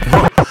 Hit up,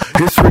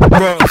 it's Rick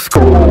Ross.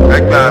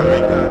 Ẹgbà mi,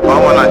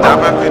 ọmọ Nàìjíríà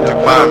fẹ́ fi ti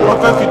pa mi. Wọ́n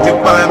fẹ́ fi ti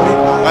pa mi.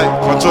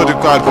 Control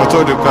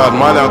the crowd,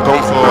 Malian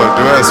come forward,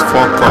 the rest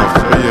fuck off.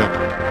 So yeah,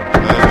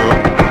 let's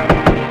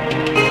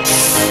go.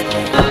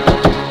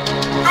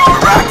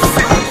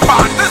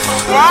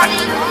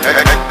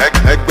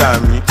 Ẹgbà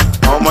mi,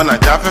 ọmọ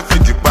Nàìjíríà fẹ́ fi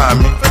ti pa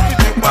mi.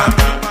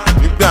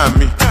 Nígbà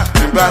mi,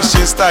 tí bá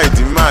ṣe style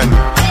ìdí máa ní.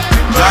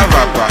 Ìdí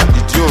àràbà,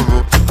 ìdí òro,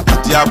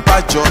 ìdí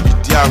abájọ,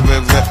 ìdí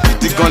arẹrẹ,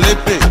 ìdí gan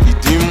lébè,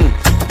 ìdí mú.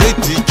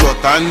 Ìdí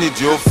ìjọta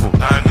nídìí òfò.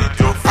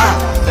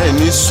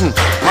 Ẹni sùn,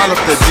 má lọ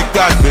tẹ̀dí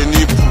gbàgbé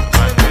níbù.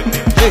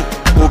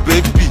 O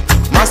bébì,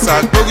 má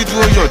ṣàgbórí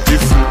dúró yọ̀dí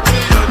fún.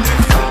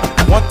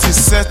 Wọ́n ti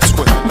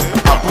sẹ́tù ẹ̀,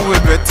 àbúrò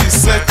ẹ̀bẹ̀ ti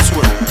sẹ́tù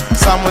ẹ̀,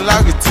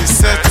 Samulari ti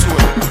sẹ́tù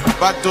ẹ̀,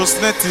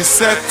 Badosnet ti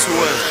sẹ́tù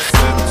ẹ̀.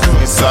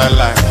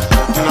 Ìsàlàyé,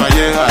 nínú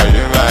ayé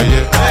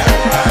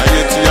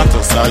ayé tí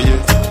yàtọ̀ sáyé,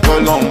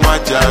 Ọlọ́run má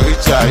jẹ́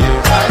àríjà ayé.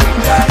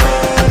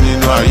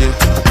 Nínú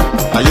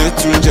ayé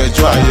tún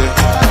jẹjọ́ ayé,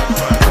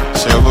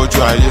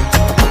 ṣẹ̀rọ̀jú ayé,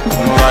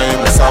 múra ayé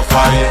mẹ́sàfà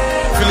ayé.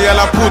 Filiya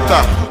la puta,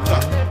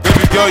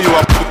 baby girl you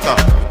are puta.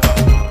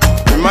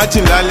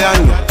 Imagine lálẹ́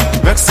àná,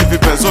 Vexy fi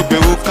bẹ̀nzó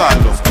gbèrú kà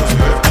lọ.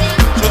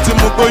 Ṣó ti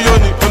mú bóyó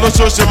ni,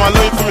 olóṣooṣe máa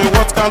lóyún fún mi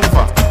what can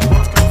fà?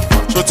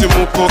 Ṣó ti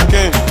mú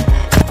cocaine,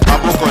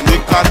 abúkọ̀ ní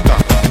kàtà.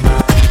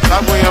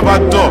 Lágbo yẹn bá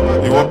dọ̀,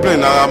 ìwọ play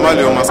náírà má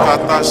lè o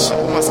mascata ṣe.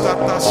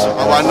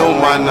 Àwa no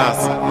manners,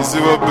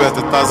 0 bet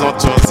 1,000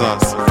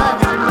 trousers.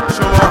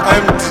 Ṣé wọ́n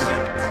MD,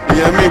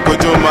 ìyẹn mi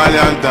ìgbójó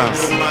Malian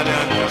dance.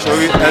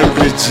 Ṣorí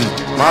MVG,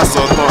 má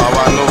sọ tán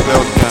àwa no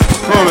bell gang.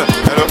 Kúrò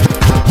ẹ̀rọ,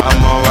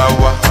 àmọ́ wa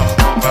wá.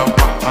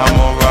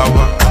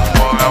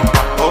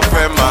 Ó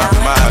fẹ́ máa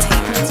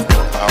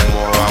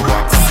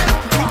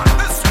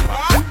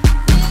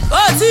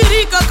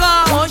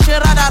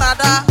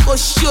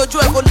ojú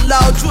ẹ kò la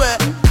ojú ẹ.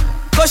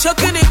 Kò ṣe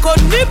kí ni kò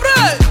ní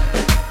break.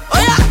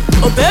 Oya,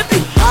 oh baby,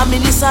 bá mi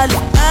ní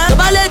sálẹ̀. Tó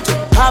bá lè dùn,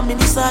 bá mi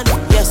ní sálẹ̀.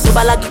 Yes, tó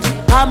bá lágídí,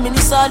 bá mi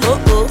ní sálẹ̀.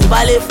 Tó bá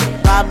lè fún,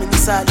 bá mi ní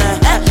sálẹ̀.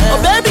 Oh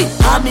baby,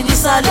 bá mi ní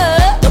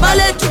sálẹ̀. Tó bá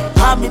lè dùn,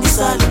 bá mi ní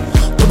sálẹ̀.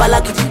 Tó bá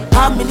lágídí,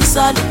 bá mi ní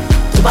sálẹ̀.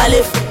 Tó bá lè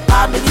fún, bá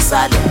mi ní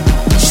sálẹ̀.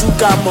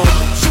 Sugar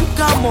mommy,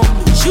 sugar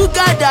mommy,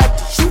 sugar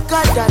daddy,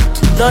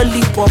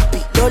 lollipoppy,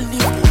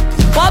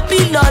 poppy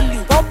lolly,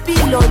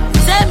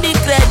 send me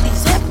credit,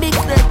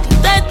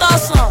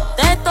 10,000,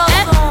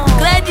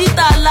 credit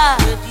ala,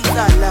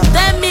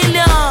 10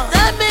 million,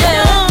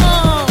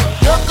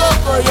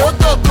 yokoko,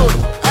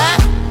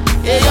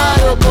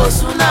 yoko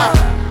suna,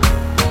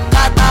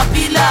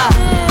 caterpillar,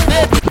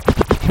 baby,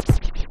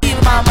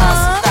 mama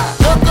sita,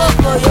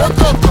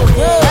 yokoko,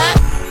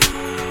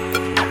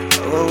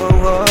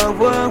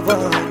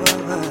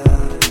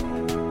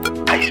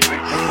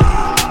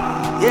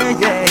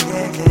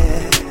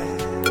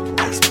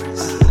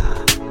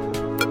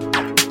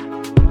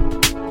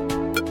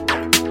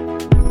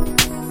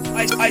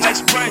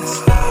 Ice Prince.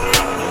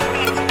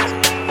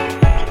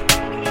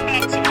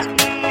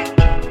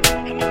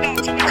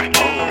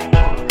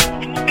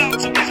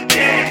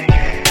 Yeah.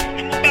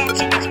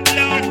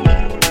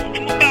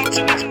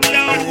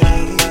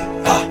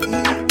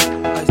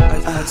 Ice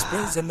Prince. Ice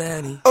Prince.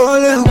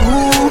 Ole who?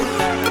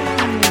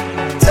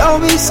 Tell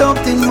me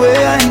something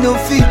where I know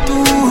fit do.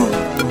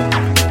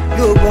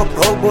 Yo, bop,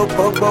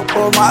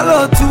 my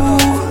love too.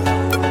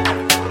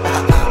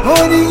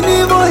 Money,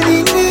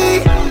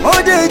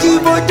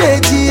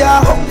 Modeji, I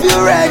hope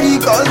you're ready,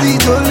 cause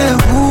it's only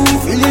who.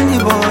 Feeling the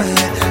boy,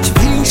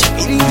 she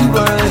feeling the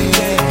boy,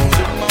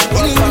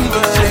 feeling the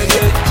boy.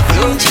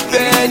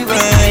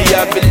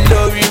 I've been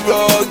Lori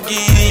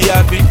Roggy,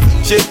 I've been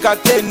shake a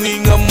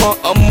turning,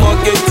 I'ma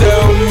get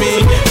tell me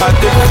how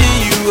to feel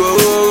you,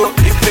 oh.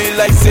 It feel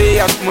like say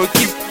I'm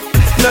smoking.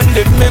 None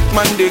they make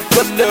man, they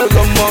got the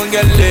among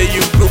and let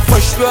you go for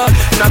sure.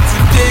 Not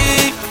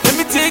today, let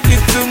me take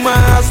it to my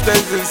house,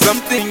 there's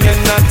something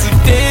and not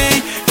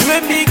today. You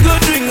make me go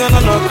drink and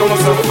I know come on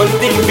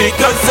something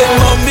because say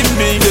mommy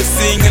me go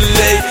sing a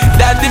lay,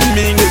 daddy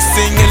me go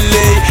sing a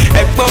lay,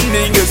 ekpon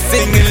me go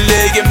sing a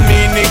lay, get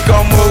me ni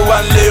come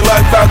one lay,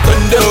 walk back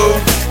condo,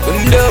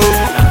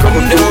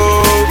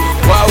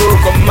 wow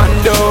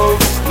commando,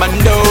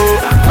 mando.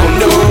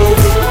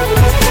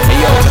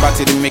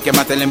 To the make him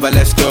tell him but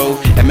let's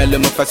go.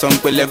 MLM for some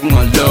we live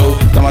on low.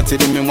 Come to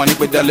the me one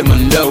with the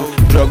lemon low.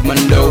 Drug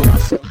mundo.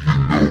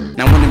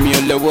 Now one of me a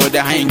low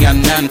that I ain't got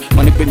none.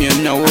 Money pay me a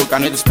no work, I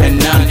know to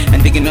spend none.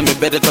 And thinking I'm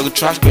better talk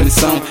trash going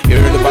some.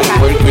 You heard about the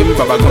word green,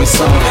 Baba going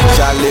some.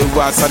 Charlie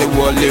was sorry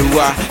wall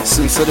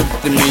soon so the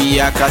me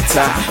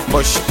yakata.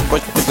 Push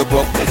with the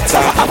book the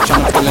top.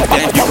 Trying to pull it down,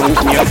 you can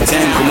hook me up 10.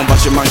 Come on,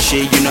 bash your man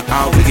shit, you know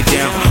how we get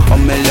down.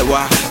 On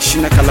Melewa,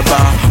 Shina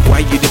Calabar.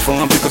 Why you the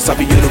phone? Because I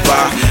be you the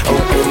bar.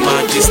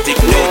 Majestic,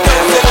 no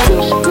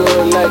feels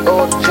good like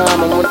all the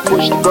time. I wanna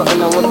push the button,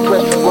 I wanna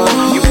press one.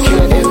 You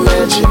can't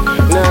imagine,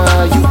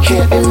 nah, you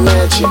can't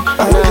imagine. I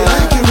really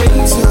like your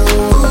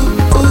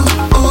ringtone.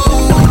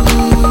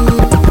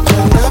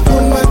 Can I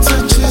put my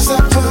touches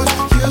upon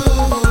you?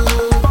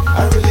 I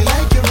really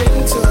like your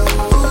ringtone.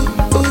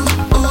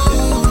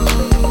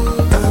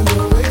 I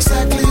know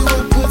exactly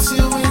what puts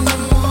you in the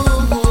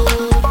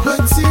mood.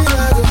 What's it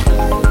I go?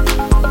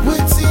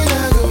 What's it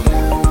I go?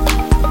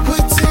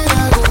 What's it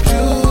I go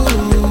do?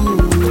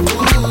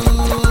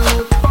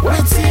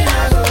 What's it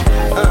I go?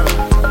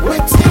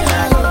 What's it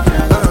I go?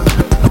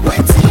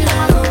 What's it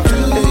I go do?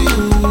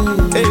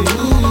 Hey.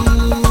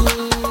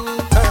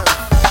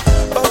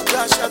 Oh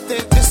gosh, I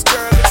think this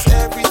girl is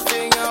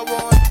everything I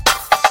want.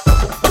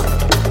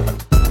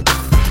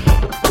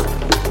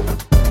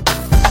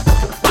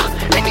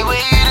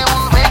 Anyway, you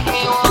move make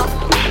me want.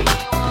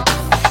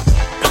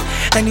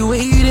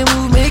 Anyway, you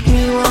move make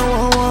me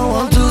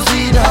want to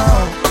see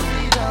down.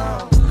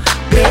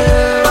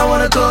 Girl, I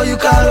wanna call you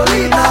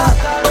Carolina.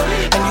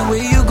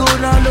 Anyway, you go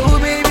down low,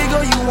 baby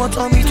girl, you want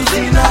me to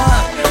see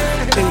now.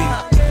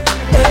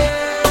 Hey,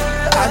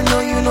 I know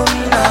you know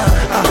me now.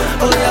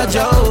 Oh yeah,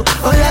 Joe,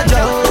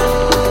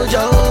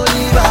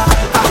 Liva.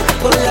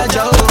 Oh yeah,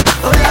 Joe, Liva.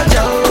 Oh yeah,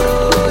 Joe.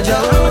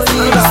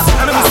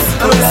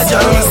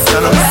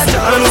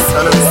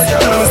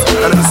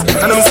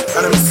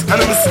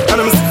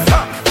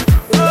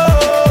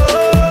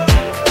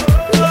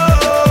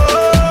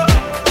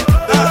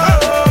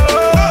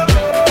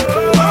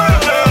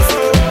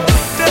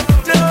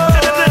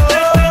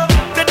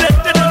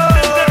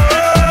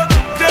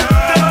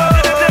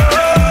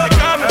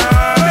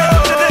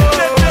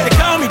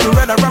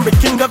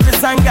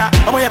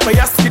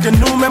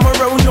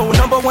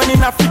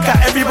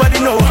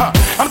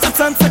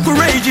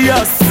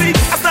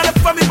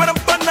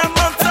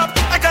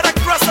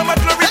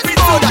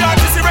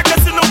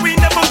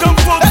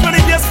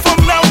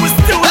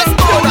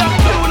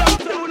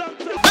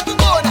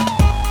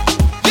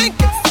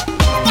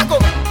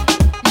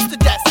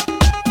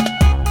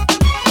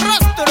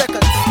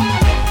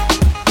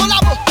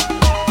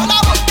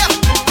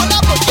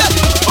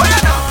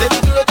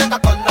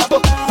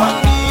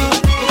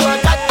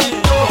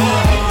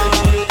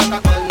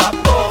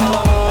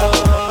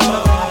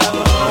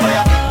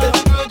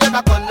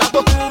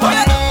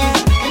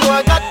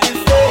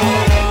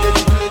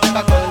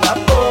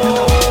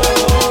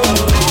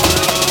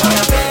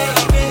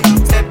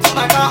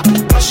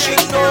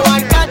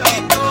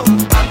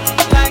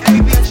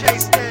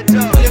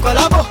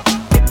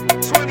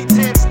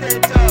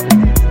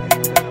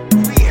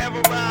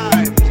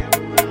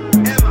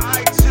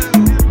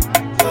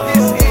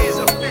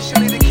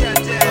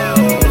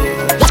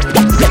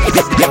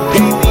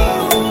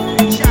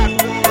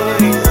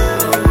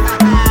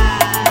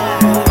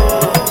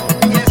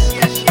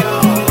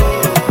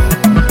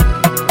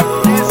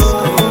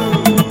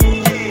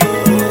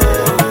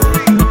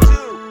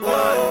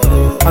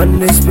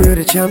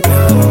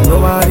 champion.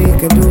 Nobody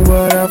can do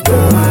what I've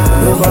done.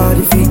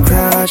 Nobody fit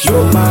crash.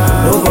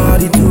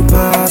 Nobody do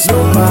pass.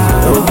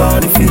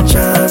 Nobody fit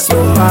chance.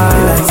 Nobody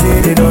like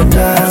say they don't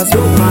dance.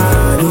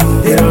 Nobody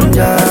they don't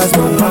dance.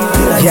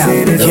 Nobody like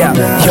say they don't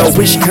dance. Yo,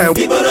 which kind?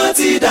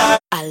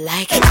 I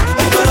like it.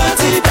 People don't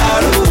see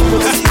daru.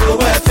 See you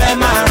with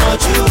them, I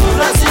want you.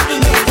 Not simply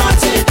me,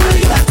 nothing do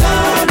you at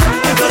all.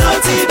 People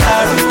don't see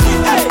daru.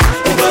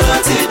 People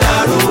don't see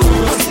daru.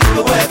 See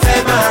you with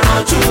them, I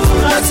want you.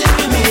 Not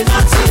simply me,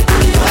 nothing do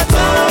you at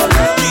all.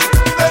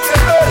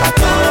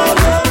 At all.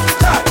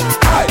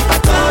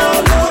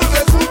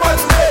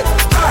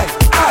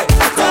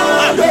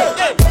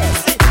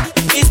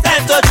 It's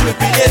time to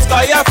jubilate.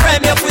 Call your friend,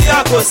 make we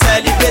all go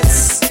celebrate.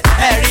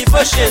 Every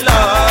push it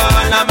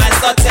on, now my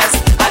success,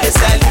 I dey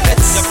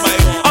celebrate.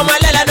 On my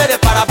lela no dey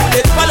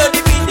parabulate, follow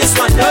the beat, this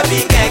one no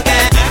be gang.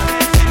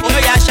 Oh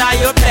yeah, shy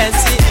you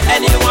plenty,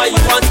 anyone you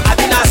want, I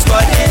been asked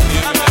for it.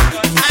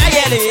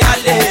 Ayele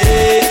ale,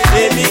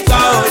 èmi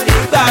kan ò ní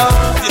gbà ó.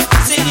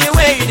 See the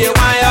way you dey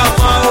wine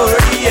ọmọ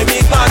orí, èmi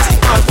kan ti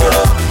kàn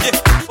kúrò.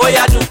 Oh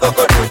yeah, dun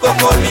koko,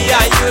 me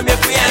and you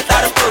make we enter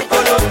the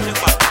kokoro.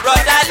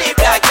 Brother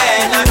live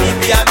again, na me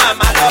be a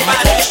mama love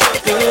and the show.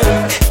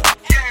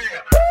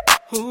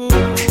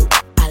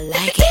 I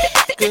like it.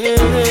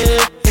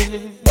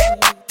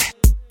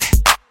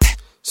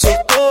 So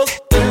go,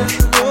 I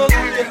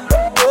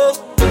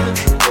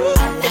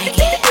like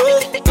it.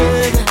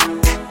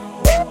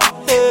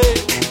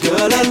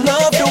 Girl, I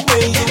love the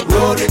way you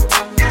roll it.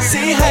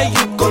 See how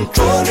you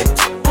control it.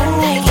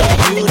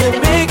 You done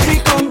make me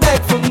come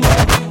back from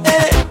that.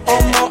 Hey,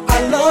 oh no, I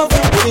love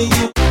the way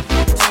you.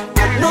 I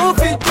love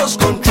it, just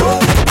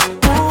control it.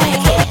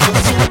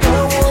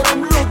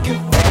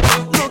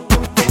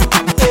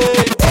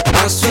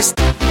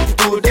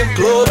 To the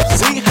club,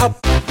 see how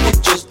it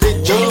just did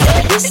jump.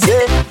 They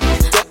say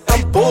that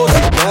I'm bored,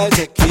 guys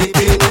are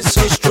keeping it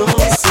so strong.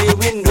 See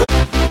we know.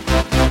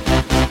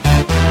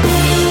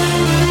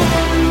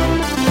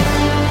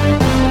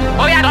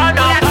 Oh yeah, turn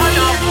up.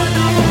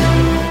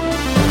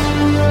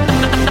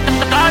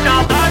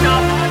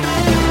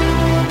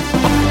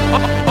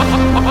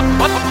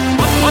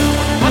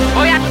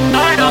 Oh yeah,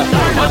 turn up.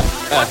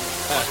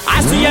 I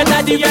see your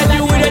daddy ready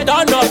with it,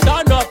 turn up.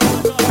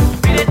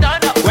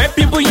 When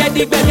people hear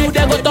the bell,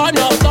 they go turn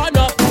up.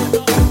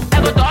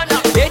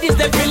 Ladies,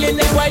 they feeling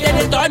it, why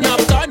they turn up.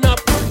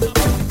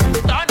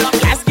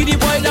 Last kid, the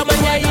boy, the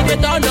man, yeah, they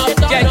turn up.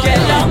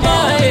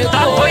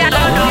 Oh yeah,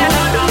 turn up.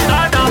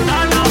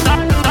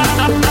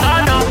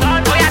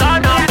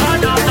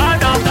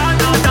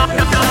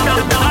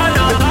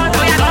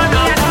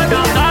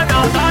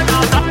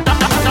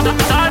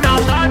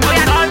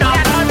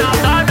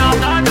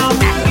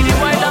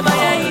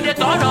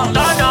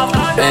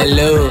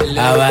 Hello,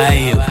 how are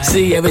you?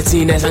 See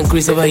everything that's on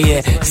Chris over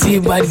here. See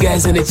bad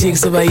guys and the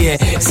chicks over here.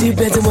 See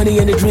plenty money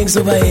and the drinks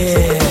over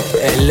here.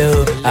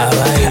 Hello, how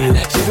are you?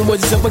 She from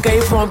what's up, where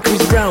you from?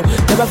 Chris Brown.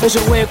 Never fish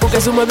away, cook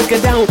as someone make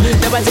it down.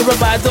 Never zero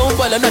bad, don't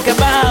follow, knock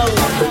about.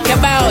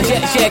 Cabal,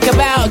 yeah,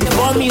 cabal.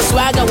 For me,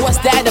 swagger, what's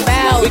that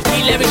about? We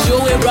kill every show,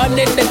 we run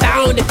in the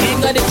town. The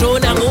king of the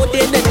throne, I'm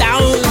holding the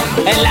town.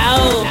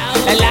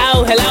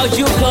 Hello,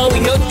 you come, we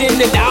holding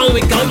the down.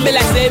 We come be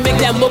like say, make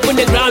them open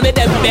the ground, make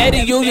them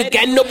better you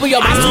can open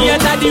your mouth. I see your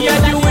daddy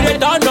ready with it,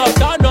 turn up.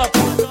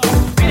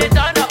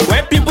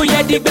 When people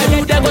hear the bell,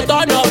 they go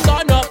turn up.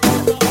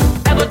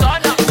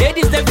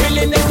 Ladies, they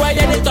feeling it, why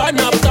they turn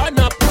up.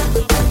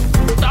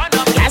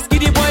 Last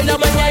kid, the boy, the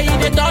man, yeah,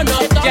 they turn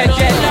up.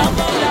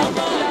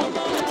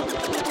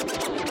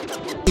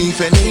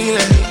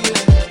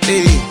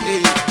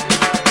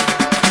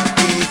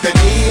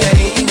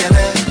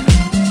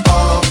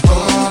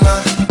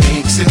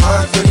 Makes it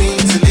hard for me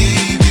to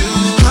leave you.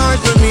 Hard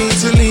for me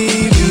to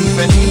leave you.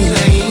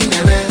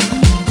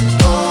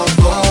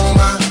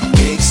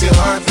 Makes it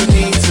hard for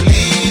me to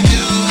leave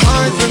you.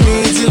 Hard for me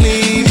to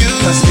leave you.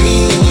 'Cause me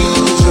and you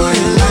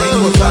join like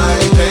we're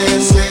 5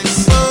 and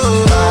 6.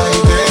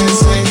 5 and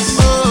 6.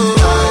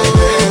 5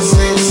 and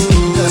 6.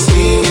 'Cause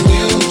me and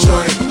you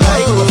join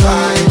like we're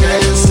 5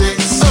 and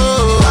 6.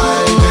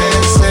 5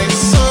 and 6.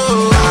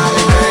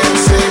 5 and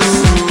 6.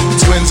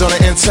 Twins on the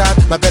inside,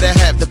 my better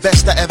half, the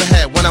best I ever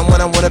had. When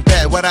I'm with a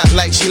bad, what I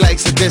like, she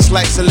likes it,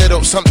 dislikes a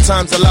little.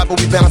 Sometimes a lot, but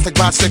we balance like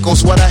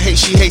bicycles. What I hate,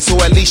 she hates, so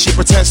at least she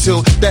pretends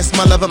to. That's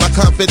my lover, my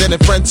confident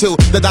and friend too.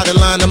 The dotted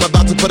line, I'm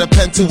about to put a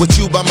pen to. With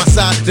you by my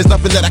side, there's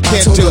nothing that I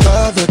can't do.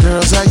 Other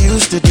girls I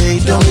used to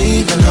date don't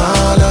even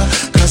holler.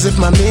 'Cause if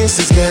my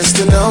missus gets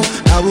to know,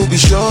 I will be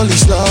surely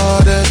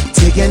slaughtered.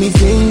 Take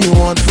anything you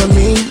want from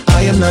me,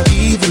 I am not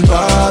even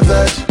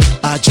bothered.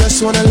 I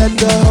just wanna let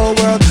the whole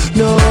world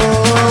know.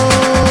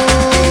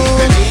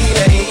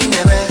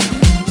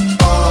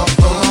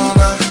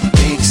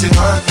 Makes it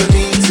hard for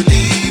me to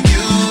leave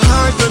you.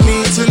 Hard for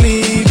me to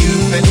leave you.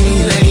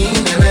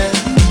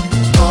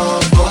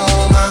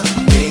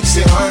 Makes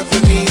it hard for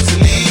me to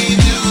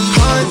leave you.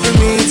 Hard for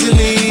me to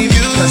leave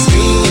you. 'Cause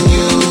me and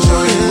you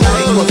join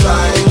like we're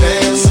 5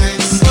 and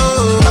 6.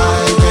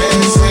 5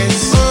 and 6.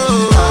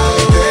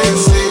 5 and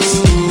 6.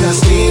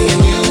 'Cause me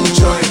and you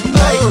join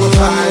like we're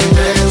 5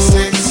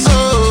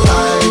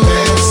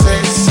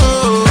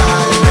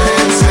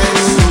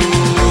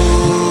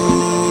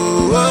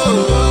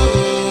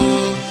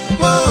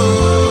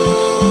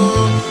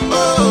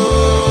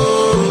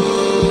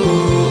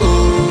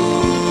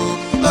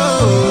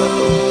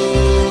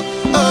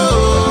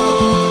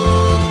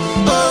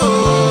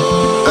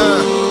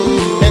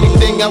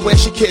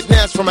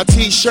 my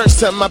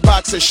t-shirts to my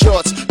boxer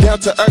shorts. Down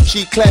to earth,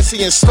 she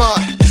classy and smart.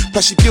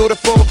 Plus she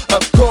beautiful,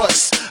 of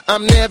course.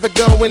 I'm never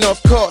going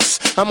off course.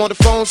 I'm on the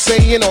phone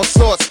saying all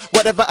sorts.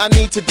 Whatever I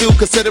need to do,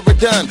 consider it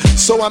done.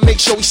 So I make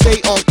sure we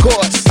stay on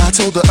course. I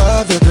told the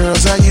other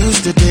girls I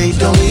used to date,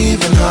 don't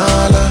even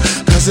holler.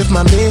 Cause if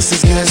my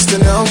missus gets to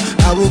know,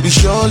 I will be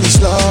surely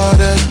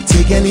slaughtered.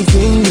 Take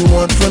anything you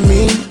want from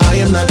me,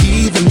 I am not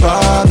even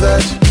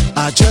bothered.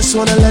 I just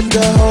wanna let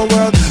the whole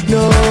world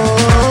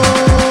know